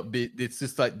 But it's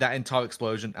just like that entire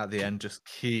explosion at the end just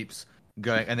keeps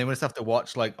going, and then we just have to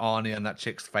watch like Arnie and that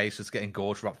chick's face just getting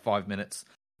gorged for about 5 minutes.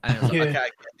 And it's like, okay,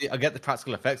 I get the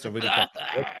practical effects are really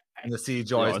good, and the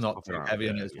CGI is not too heavy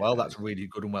on it as well. That's really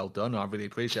good and well done. I really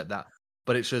appreciate that.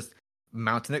 But it's just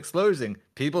mountain exploding,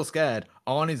 people scared,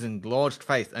 Arnie's enlarged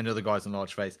face, and the other guy's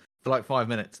enlarged face for like 5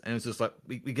 minutes, and it's just like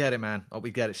we get it, man. Oh, we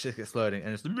get it. Shit's exploding,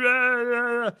 and it's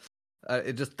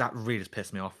it just that really just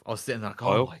pissed me off. I was sitting there like,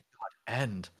 oh my god,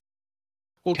 end.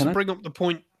 Well, to bring up the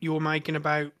point you were making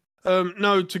about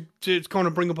to kind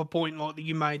of bring up a point like that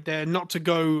you made there, not to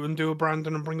go and do a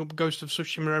Brandon and bring up Ghost of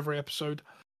Tsushima every episode.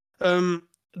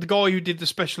 The guy who did the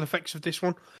special effects of this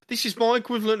one, this is my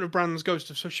equivalent of Brandon's Ghost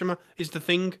of Tsushima, is The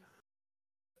Thing.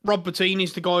 Rob Bottin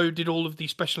is the guy who did all of the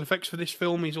special effects for this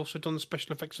film. He's also done the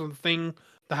special effects on The Thing,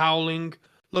 The Howling,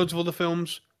 loads of other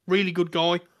films. Really good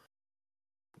guy.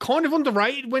 Kind of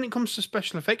underrated when it comes to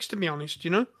special effects, to be honest, you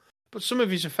know? But some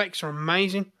of his effects are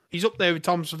amazing. He's up there with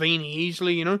Tom Savini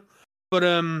easily, you know? But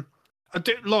I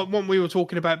do like what we were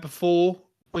talking about before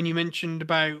when you mentioned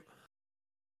about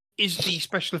is the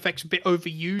special effects a bit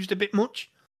overused a bit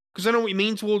much? Because I know what you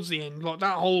mean towards the end. Like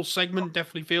that whole segment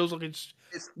definitely feels like it's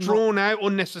drawn out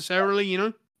unnecessarily, you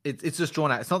know? It's just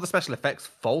drawn out. It's not the special effects'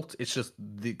 fault. It's just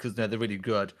because they're really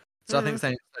good. So I think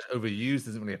saying it's overused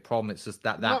isn't really a problem. It's just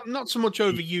that not so much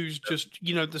overused. Just,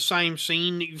 you know, the same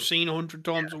scene that you've seen 100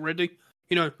 times already.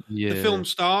 You know, the film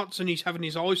starts and he's having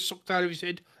his eyes sucked out of his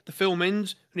head. The film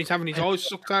ends and he's having his eyes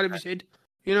sucked out of his head.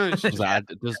 You know, does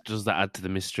that add to the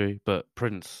mystery? But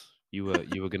Prince, you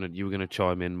were gonna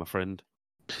chime in, my friend.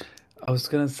 I was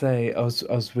gonna say I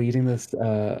was reading this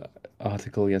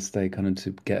article yesterday, kind of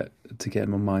to get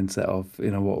my mindset of, you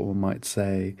know, what one might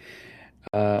say.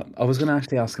 I was gonna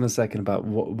actually ask in a second about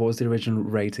what was the original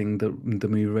rating, the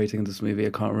movie rating of this movie.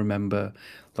 I can't remember.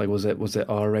 Like, was it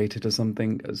R-rated or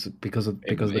something? Because of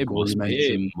the gore you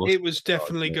mentioned. It was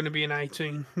definitely going to be an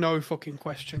 18, no fucking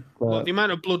question. Like the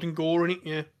amount of blood and gore in it,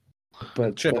 yeah.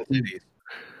 But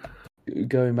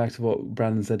going back to what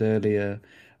Brandon said earlier,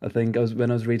 I think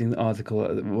when I was reading the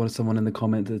article, someone in the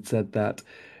comment had said that,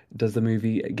 does the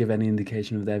movie give any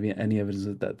indication of there being any evidence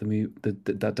that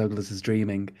that Douglas is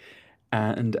dreaming?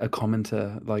 And a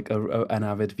commenter, like an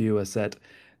avid viewer, said,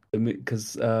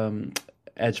 because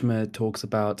Edgemere talks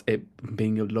about it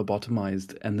being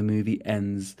lobotomized, and the movie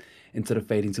ends, instead of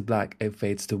fading to black, it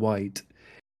fades to white,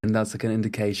 and that's like an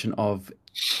indication of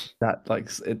that, like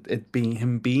it being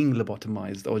him being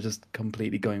lobotomized or just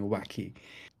completely going wacky.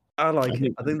 I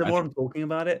think the more I'm talking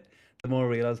about it, the more I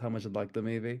realize how much I like the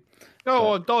movie.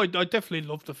 I definitely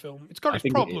love the film. It's got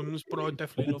its problems, but I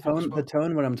definitely love it as well. The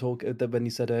tone when I'm talking, when you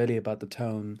said earlier about the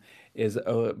tone is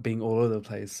being all over the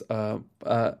place. I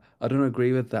don't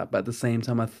agree with that, but at the same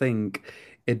time, I think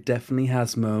it definitely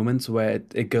has moments where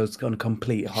it goes on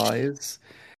complete highs,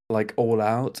 like all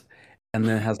out, and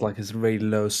then it has like his really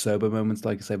low sober moments,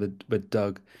 like I say with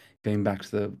Doug. going back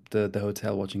to the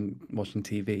hotel watching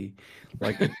TV.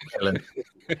 Like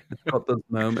it's got those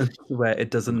moments where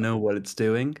it doesn't know what it's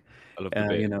doing. I love the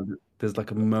bit. You know, there's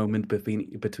like a moment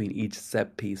between each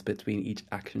set piece, between each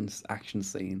action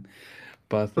scene.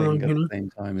 But I think at the same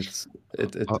time,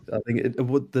 I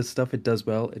think the stuff it does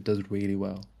well, it does really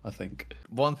well. I think.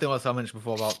 One thing I mentioned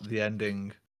before about the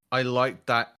ending, I liked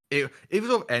that it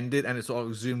sort of ended and it sort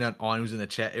of zoomed out. Arnie was in the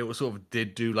chair. It was sort of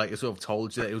did do like it sort of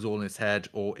told you that it was all in his head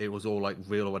or it was all like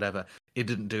real or whatever. It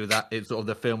didn't do that. It sort of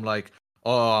the film like,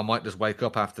 oh, I might just wake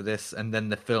up after this, and then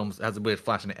the film has a weird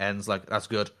flash and it ends. Like that's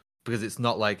good because it's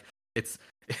not like it's.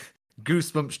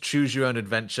 Goosebumps, choose your own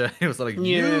adventure. It was like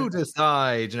you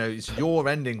decide, you know, it's your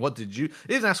ending. What did you? It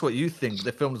didn't ask what you think.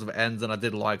 The film sort of ends, and I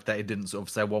did like that it didn't sort of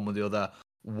say one or the other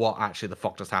what actually the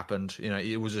fuck just happened. You know,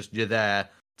 it was just you're there,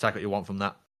 take what you want from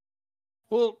that.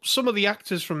 Well, some of the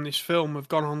actors from this film have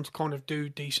gone on to kind of do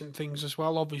decent things as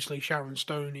well. Obviously, Sharon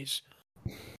Stone is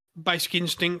Basic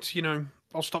Instinct. You know,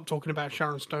 I'll stop talking about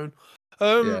Sharon Stone.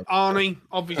 Arnie,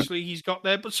 obviously, he's got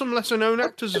there, but some lesser known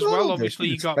actors as well. Obviously,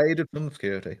 you got faded from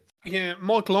security. Yeah,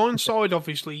 Michael Ironside,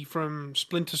 obviously from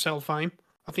Splinter Cell fame.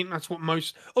 I think that's what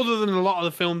most, other than a lot of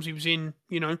the films he was in.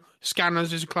 You know,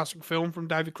 Scanners is a classic film from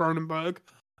David Cronenberg.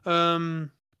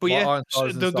 But yeah,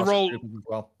 the role as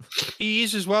well. He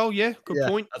is as well. Yeah, good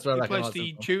point. That's he plays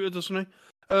the tutor, doesn't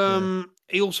he?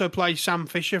 He also plays Sam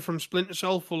Fisher from Splinter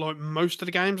Cell for like most of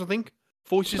the games. I think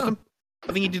voices them.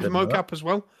 I think he did the mocap as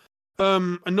well.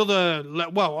 Another,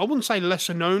 well, I wouldn't say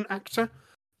lesser known actor,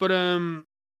 but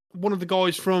one of the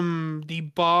guys from the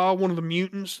bar, one of the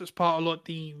mutants that's part of like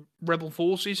the rebel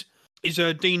forces, is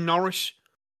Dean Norris,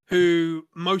 who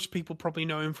most people probably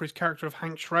know him for his character of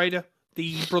Hank Schrader,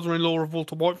 the brother-in-law of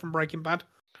Walter White from Breaking Bad.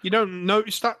 You don't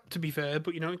notice that, to be fair,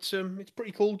 but you know it's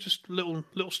pretty cool. Just little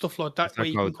stuff like that where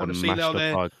you can kind of see that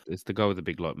there. Like, it's the guy with the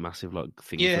big like massive like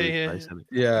thing. Face,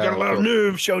 you got a lot of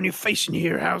nerve showing your face in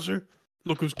here, Hauser.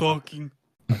 Look who's talking.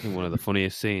 I think one of the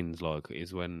funniest scenes, like,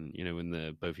 is when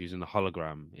they're both using the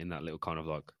hologram in that little kind of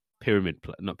like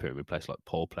not pyramid place, like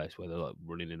pole place where they're like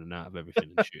running in and out of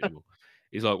everything and shooting them all.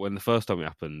 He's like, when the first time it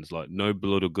happens, like no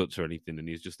blood or guts or anything, and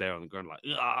he's just there on the ground like,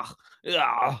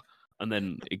 and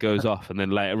then it goes off, and then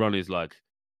later on he's like,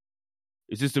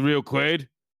 "Is this the real Quaid?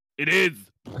 It is."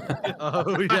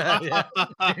 Oh yeah.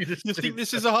 You think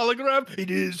this is a hologram? It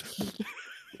is.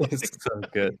 It's so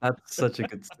good. That's such a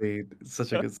good scene.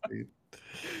 Such a good scene.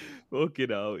 Fucking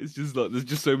hell. It's just like, there's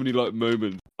just so many like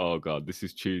moments. Oh god, this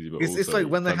is cheesy, but it's like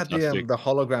when they had the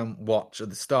hologram watch at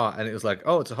the start, and it was like,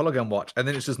 oh, it's a hologram watch, and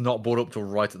then it's just not brought up till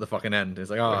right at the fucking end. It's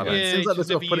like, oh, man. It seems like they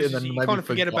sort of put it in, and you kind of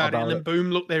forget about it, and then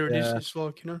boom, look, there it is. It's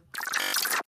like, you know.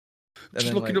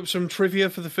 Just looking up some trivia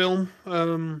for the film.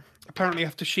 Apparently,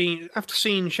 after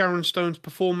seeing Sharon Stone's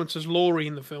performance as Laurie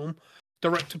in the film,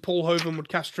 director Paul Hovan would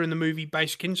cast her in the movie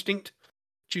Basic Instinct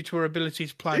due to her ability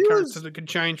to play a character that could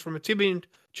change from a timid,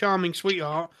 charming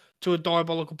sweetheart to a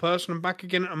diabolical person and back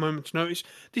again at a moment's notice.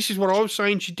 This is what I was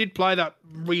saying. She did play that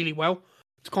really well.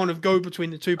 To kind of go between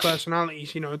the two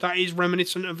personalities, you know, that is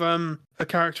reminiscent of a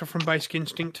character from Basic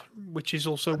Instinct, which is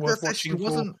also worth watching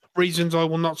for reasons I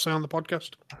will not say on the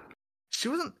podcast. She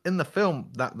wasn't in the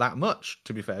film that much,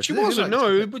 to be fair. She wasn't,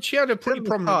 no, but she had a pretty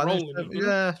prominent role in it.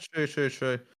 Yeah,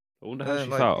 true. I wonder how she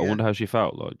felt. I wonder how she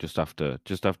felt, like just after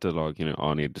like, you know,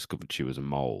 Arnie had discovered she was a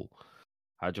mole.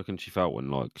 How do you reckon she felt when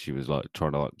like she was like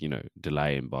trying to like, you know,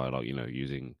 delay him by like, you know,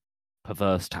 using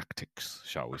perverse tactics,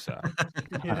 shall we say?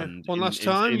 And one last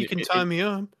time, you can tie me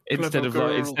up. Instead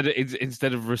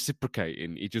of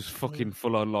reciprocating, he just fucking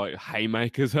full on like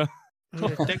haymakers her.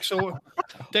 Yeah,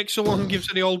 Dexter one gives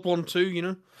her the old one too, you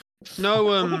know.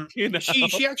 No,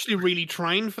 she actually really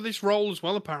trained for this role as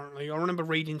well, apparently. I remember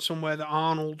reading somewhere that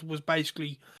Arnold was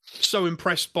basically so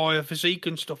impressed by her physique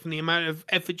and stuff and the amount of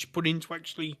effort she put into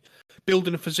actually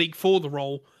building a physique for the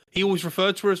role. He always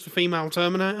referred to her as the female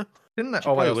Terminator. Didn't that?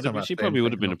 She probably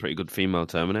would have been a pretty good female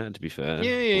Terminator, to be fair.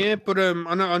 Yeah. But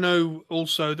I know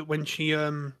also that when she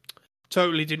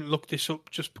totally didn't look this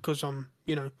up just because I'm,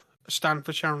 you know, a stand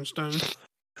for Sharon Stone.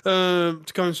 To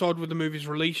coincide with the movie's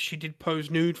release, she did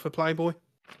pose nude for Playboy,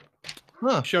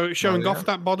 showing off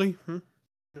that body.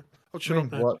 Show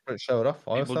it off.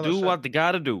 People do what they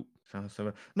gotta do.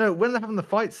 No, when they're having the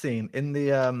fight scene in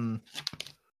the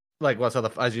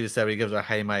as you said, he gives her a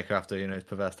haymaker after, you know, his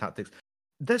perverse tactics.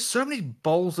 There's so many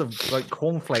bowls of like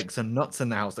cornflakes and nuts in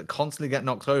the house that constantly get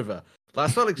knocked over. Like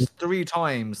I saw like 3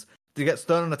 times they get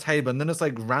thrown on a table, and then it's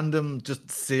like random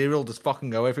just cereal just fucking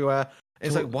go everywhere.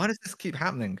 It's like, why does this keep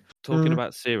happening? Talking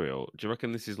about cereal, do you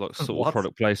reckon this is like sort of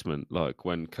product placement? Like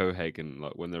when Cohagen,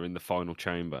 like when they're in the final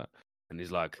chamber, and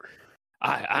he's like,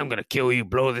 I'm going to kill you,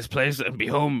 blow this place, and be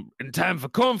home in time for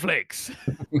cornflakes.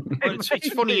 It's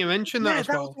funny you mentioned that as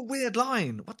that well. was a weird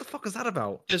line. What the fuck is that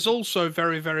about? There's also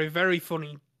very, very, very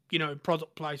funny,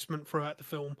 product placement throughout the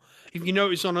film. If you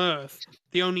notice on Earth,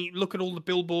 look at all the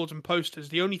billboards and posters.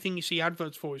 The only thing you see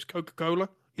adverts for is Coca-Cola.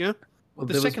 Yeah. Well,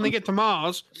 The second they get to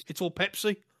Mars, it's all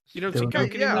Pepsi. You don't see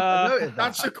Coke Yeah, anymore. I noticed that.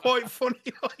 That's a quite funny.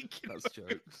 That's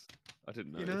jokes. I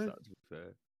didn't notice that, to be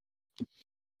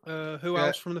fair. Who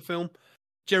else from the film?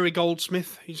 Jerry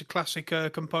Goldsmith. He's a classic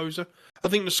composer. I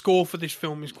think the score for this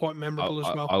film is quite memorable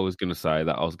as well. I was gonna say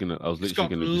that. I was It's literally got a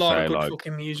gonna lot say of good like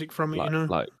fucking music from it,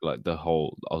 like the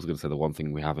whole. I was gonna say the one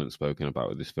thing we haven't spoken about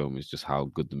with this film is just how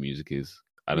good the music is,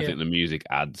 and I think the music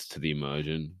adds to the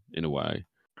immersion in a way.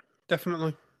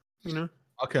 Definitely.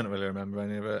 I couldn't really remember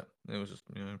any of it. It was just,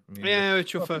 music. Yeah,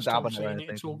 it's your Not first time dabbing or seeing it.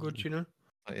 anything. It's all good,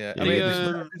 But yeah, Yeah, I mean, yeah.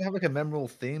 does it have like a memorable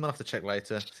theme? I'll have to check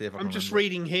later. See if I I'm can just remember.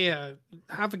 reading here.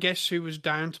 Have a guess who was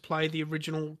down to play the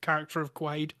original character of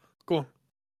Quaid. Go on.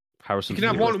 Harrison. You can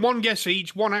have Ford. one guess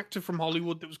each. One actor from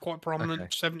Hollywood that was quite prominent, Okay.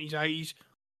 70s, 80s.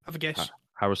 Have a guess.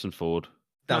 Harrison Ford.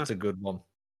 That's a good one.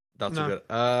 That's No. a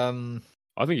good.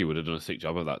 I think he would have done a sick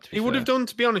job of that. He would have done,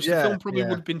 to be honest. Yeah, the film probably yeah.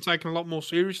 would have been taken a lot more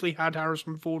seriously had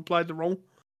Harrison Ford played the role.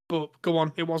 But go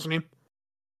on, it wasn't him.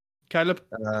 Caleb?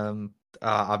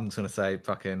 I'm just gonna say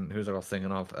fucking who's I was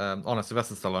thinking of.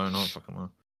 Sylvester Stallone. Oh fucking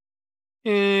well.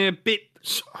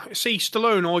 See,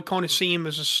 Stallone, I kind of see him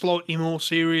as a slightly more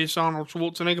serious Arnold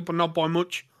Schwarzenegger, but not by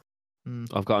much.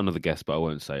 I've got another guess, but I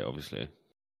won't say it, obviously.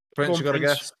 Prince, Go on, you got a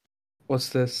Prince. guess? What's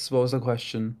this? What was the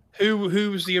question? Who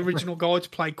was the original guy to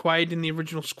play Quaid in the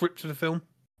original script of the film?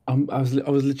 I was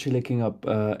literally looking up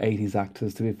 80s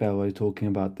actors. To be fair, while you're talking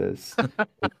about this,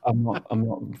 I'm not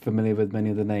familiar with many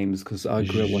of the names because I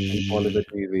grew up watching Bollywood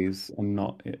movies and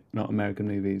not American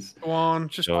movies. Go on,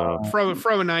 just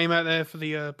throw a name out there for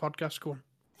the podcast. Go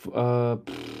on.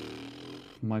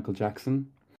 Michael Jackson.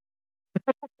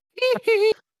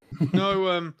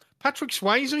 No, Patrick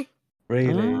Swayze.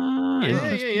 Really?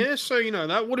 Yeah. So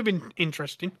that would have been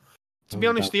interesting. To be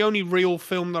honest, the only real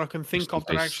film that I can think of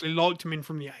that I actually liked him in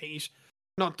from the 80s,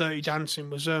 not Dirty Dancing,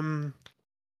 was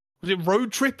it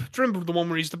Road Trip? Do you remember the one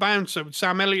where he's the bouncer with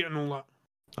Sam Elliott and all that?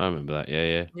 I remember that.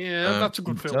 Yeah. Yeah, that's a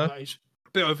good film. so? That is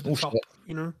a bit over the top,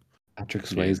 Patrick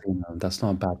Swayze. No, that's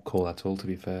not a bad call at all. To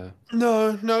be fair.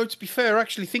 No. To be fair,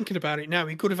 actually thinking about it now,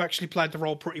 he could have actually played the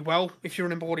role pretty well. If you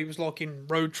remember what he was like in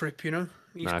Road Trip,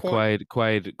 He's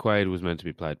Quaid was meant to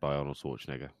be played by Arnold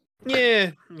Schwarzenegger. Yeah.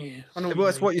 I know. Well,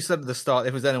 that's what you said at the start.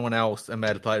 If it was anyone else and they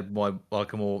had played by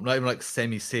like a more, not even like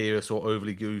semi-serious or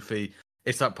overly goofy,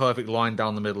 it's that perfect line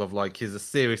down the middle of like he's a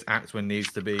serious actor when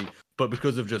needs to be, but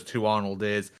because of just who Arnold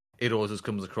is, it always just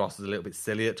comes across as a little bit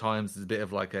silly at times. There's a bit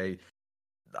of like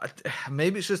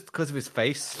maybe it's just because of his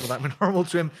face, like when normal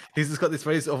to him, he's just got this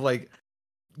face of like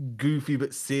goofy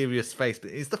but serious face.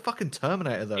 But it's the fucking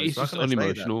Terminator though. He's so how just can I say that?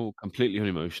 unemotional, completely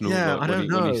unemotional. Yeah, I don't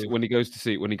know. When he goes to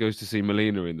see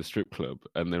Melina in the strip club,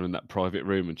 and they're in that private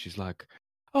room, and she's like,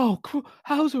 "Oh,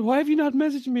 Hauser, why have you not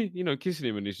messaged me?" Kissing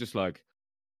him, and he's just like,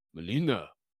 "Melina,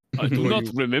 I do not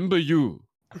remember you.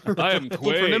 I am I don't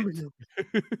remember Quaid."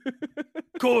 you.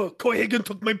 Coy Hagen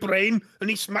took my brain and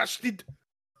he smashed it.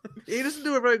 He doesn't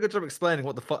do a very good job explaining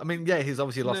what the fuck. I mean, yeah, he's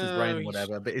obviously lost his No, brain or he's-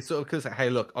 whatever, but it's sort of because, hey,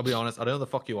 look, I'll be honest, I don't know the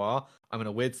fuck you are. I'm in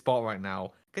a weird spot right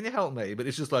now. Can you help me? But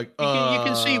it's just like, You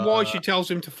can see why she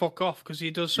tells him to fuck off because he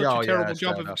does such a terrible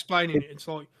job of explaining it. It's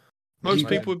like most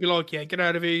people would be like, "Yeah, get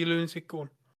out of here, you lunatic." Go on.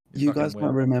 You guys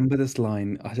might remember this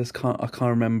line. I can't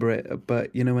remember it.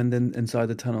 But when then inside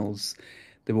the tunnels,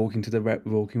 they're walking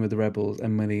with the rebels,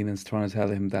 and Melina's trying to tell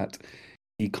him that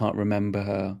he can't remember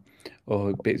her,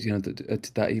 or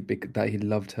that he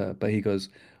loved her. But he goes,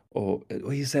 or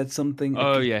he said something.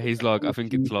 Oh yeah, he's like, I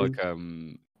think it's like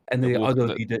And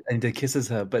he kisses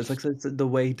her, but it's like the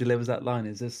way he delivers that line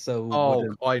is just so.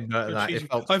 wooden. I know that. It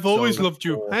felt I've so always loved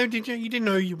you. forced. How did you? You didn't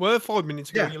know who you were 5 minutes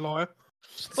ago, Yeah. you liar.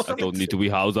 I don't need to be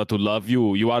Hauser to love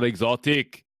you. You are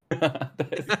exotic. You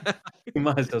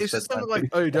might as well It's said just something that. like,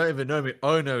 oh, you don't even know me.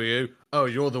 I know you. Oh,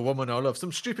 you're the woman I love.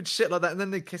 Some stupid shit like that, and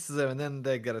then they kisses her, and then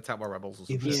they get attacked by rebels or It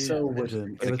something. was so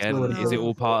wooden. It was Again, so wooden. is it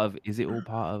all part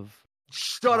of?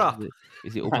 Shut up.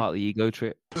 Is it all part of the ego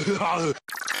trip?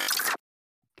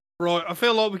 Right, I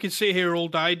feel like we could sit here all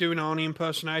day doing Arnie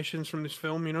impersonations from this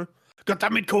film. God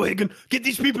damn it, Cohagen, get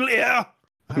these people here!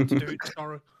 I have to do it,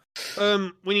 sorry.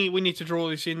 We need to draw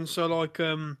this in. So, like,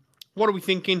 what are we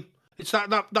thinking? It's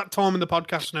that time in the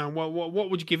podcast now. What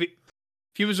would you give it?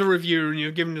 If you was a reviewer and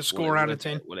you're giving it a score out of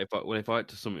 10. Well, if I had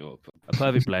to sum it up, a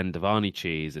perfect blend of Arnie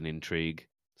cheese and intrigue.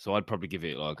 So I'd probably give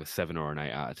it like a 7 or an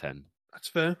 8 out of 10. That's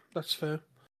fair.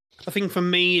 I think for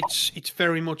me, it's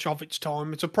very much of its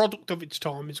time. It's a product of its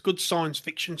time. It's a good science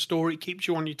fiction story. It keeps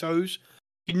you on your toes.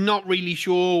 You're not really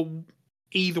sure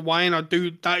either way, and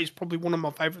that is probably one of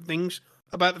my favourite things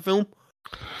about the film.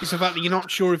 It's the fact that you're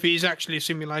not sure if it is actually a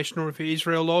simulation or if it is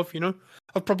real life, you know?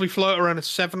 I'd probably float around a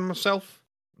 7 myself.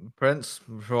 Prince,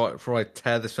 before I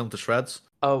tear this film to shreds.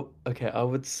 Oh, okay. I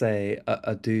would say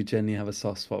I do genuinely have a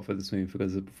soft spot for this movie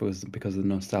because of the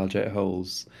nostalgia it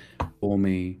holds for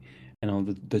me and all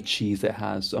the cheese it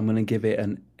has. So I'm going to give it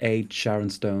an 8 Sharon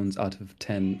Stones out of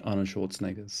 10 Arnold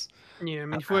Schwarzeneggers. Yeah, I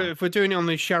mean, if we're doing it on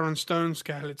the Sharon Stone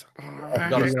scale, it's...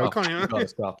 Gotta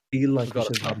stop. You like you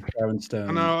should have Sharon Stone.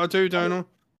 I know, I do, don't I?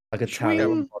 Like a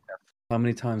talent. How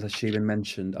many times has she been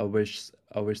mentioned? I wish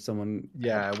someone...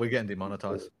 Yeah, we're getting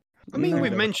demonetized. I mean,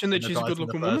 we've mentioned that she's a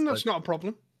good-looking woman. That's not a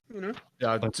problem, you know?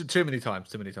 Yeah, too many times.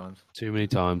 Too many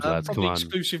times, lads. Come on.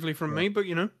 Exclusively from me, but,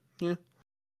 you know, yeah.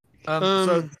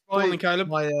 So Caleb.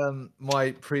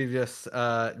 my previous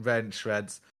Red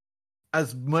Shreds,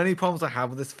 as many problems I have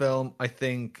with this film, I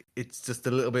think it's just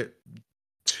a little bit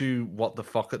too what the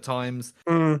fuck at times.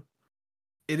 It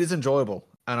is enjoyable,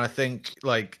 and I think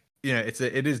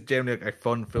it is generally a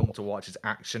fun film to watch. It's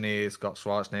actiony, it's got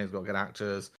Schwarzenegger, it's got good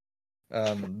actors.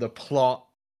 The plot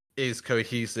is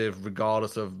cohesive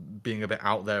regardless of being a bit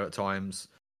out there at times.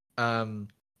 But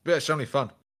it's generally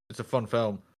fun. It's a fun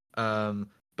film.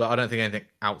 But I don't think anything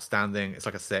outstanding. It's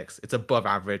like a 6. It's above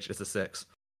average. It's a 6.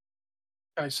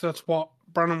 Okay, so that's what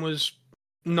Brandon was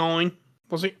 9,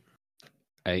 was it?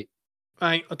 8.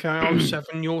 8. Okay, I was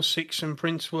 7. You're 6, and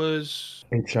Prince was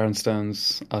 8 Sharon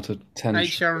Stones out of 10. 8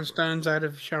 Sharon Stones out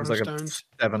of Sharon Stones.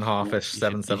 7.5ish,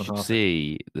 7.5.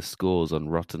 See the scores on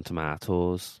Rotten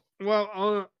Tomatoes.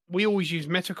 Well, we always use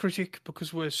Metacritic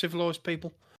because we're civilized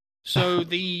people. So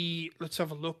let's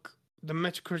have a look. The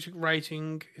Metacritic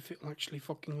rating, if it'll actually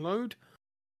fucking load,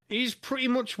 is pretty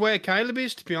much where Caleb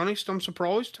is, to be honest. I'm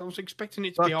surprised. I was expecting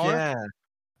it to be higher.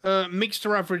 Yeah. Mixed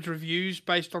to average reviews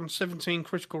based on 17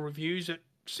 critical reviews at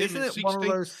 60. One of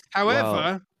those...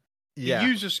 However, the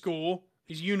user score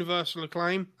is universal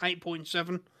acclaim,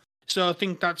 8.7. So I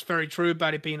think that's very true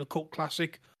about it being a cult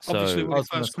classic. Obviously, when it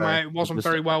first came out, it wasn't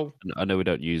very well. I know we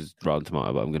don't use Rotten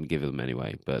Tomato, but I'm going to give them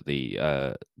anyway. But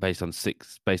the based on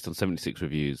 76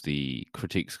 reviews, the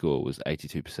critique score was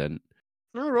 82%.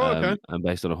 Oh right, okay. And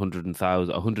based on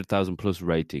 100,000 plus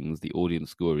ratings, the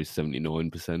audience score is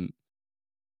 79%.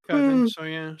 Okay, then, so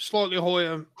yeah, slightly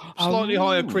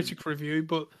higher critic review,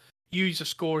 but user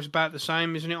score is about the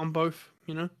same, isn't it, on both?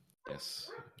 You know.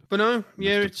 Yes. But no,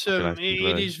 yeah,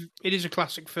 it is a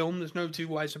classic film. There's no two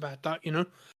ways about that, you know.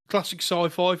 Classic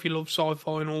sci-fi, if you love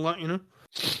sci-fi and all that, you know.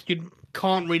 You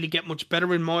can't really get much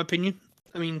better, in my opinion.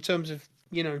 I mean, in terms of,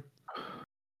 you know,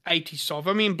 80s sci-fi.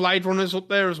 I mean, Blade Runner's up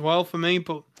there as well for me,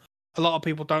 but a lot of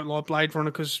people don't like Blade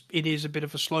Runner because it is a bit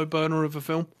of a slow burner of a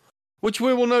film, which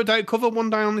we will no doubt cover one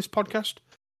day on this podcast.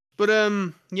 But,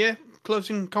 yeah,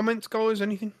 closing comments, guys,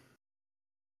 anything?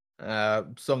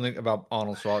 Something about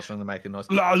Arnold Schwarzenegger making noise.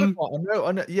 I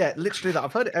know. Yeah, literally that.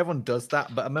 I've heard everyone does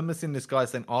that, but I remember seeing this guy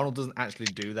saying Arnold doesn't actually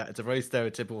do that. It's a very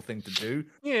stereotypical thing to do.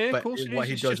 Yeah, of course it is.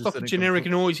 It's just like a generic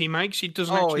noise he makes. He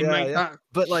doesn't actually make that.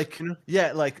 But like, you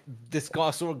know? Like this guy,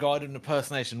 I saw a guy doing an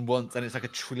impersonation once, and it's like a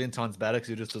trillion times better because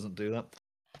he just doesn't do that.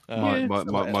 My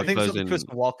I think it's the Chris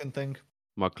Walken thing.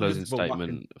 My closing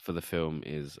statement for the film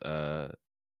is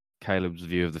Caleb's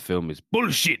view of the film is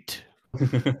bullshit.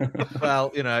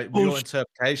 Well, you know, your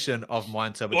interpretation of my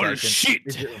interpretation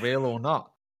is it real or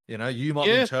not? You know, you might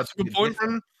be interpreting. That's a good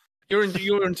point,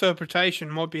 your interpretation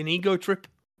might be an ego trip.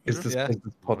 Is this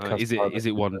podcast? Is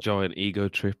it one giant ego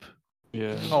trip?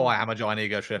 Yeah. Oh, I am a giant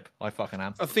ego trip. I fucking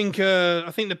am. I think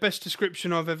the best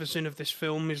description I've ever seen of this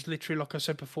film is literally, like I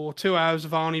said before, 2 hours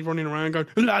of Arnie running around going.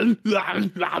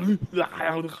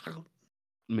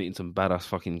 Meeting some badass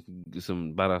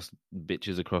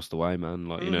bitches across the way, man.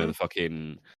 Like, you know, the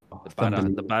fucking the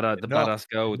badass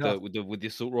girl with the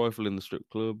assault rifle in the strip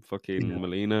club, fucking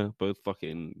Melina, both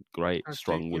fucking great,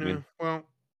 strong women. Know, well,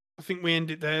 I think we end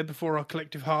it there before our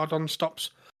collective hard-on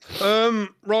stops.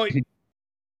 Right.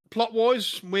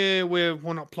 Plot-wise, we're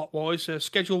not plot-wise,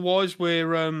 schedule-wise,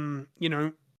 we're you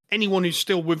know, anyone who's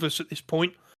still with us at this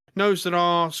point knows that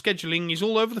our scheduling is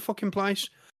all over the fucking place.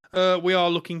 We are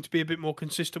looking to be a bit more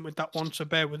consistent with that one, so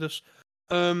bear with us.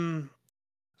 We're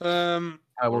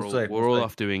all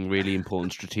off doing really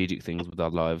important strategic things with our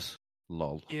lives.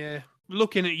 Lol. Yeah,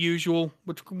 looking at usual,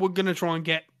 which we're going to try and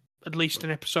get at least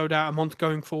an episode out a month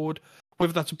going forward,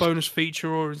 whether that's a bonus feature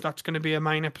or that's going to be a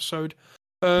main episode.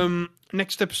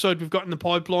 Next episode we've got in the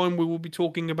pipeline, we will be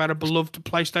talking about a beloved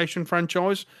PlayStation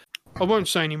franchise. I won't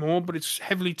say any more, but it's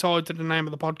heavily tied to the name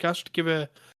of the podcast. To give a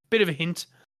bit of a hint.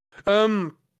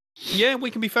 Yeah, we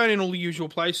can be found in all the usual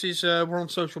places. We're on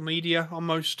social media on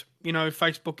most,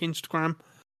 Facebook, Instagram.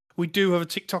 We do have a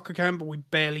TikTok account, but we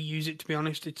barely use it, to be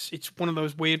honest. It's one of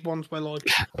those weird ones where, like,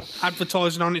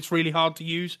 advertising on it's really hard to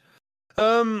use.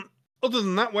 Other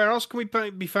than that, where else can we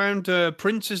be found?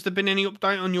 Prince, has there been any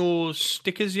update on your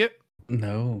stickers yet?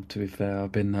 No, to be fair,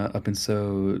 I've been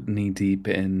so knee deep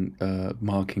in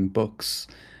marking books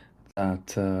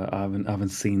that I haven't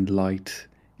seen light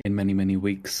in many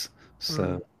weeks.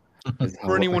 So,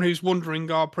 for anyone who's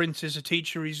wondering, our Prince is a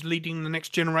teacher. He's leading the next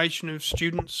generation of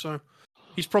students. So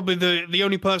he's probably the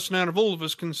only person out of all of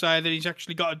us can say that he's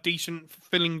actually got a decent,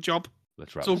 fulfilling job.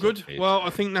 It's all good. Well,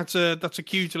 I think that's a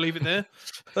cue to leave it there.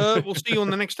 We'll see you on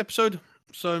the next episode.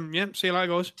 So yeah, see you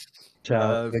later, guys.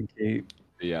 Ciao. Thank you.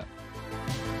 Yeah.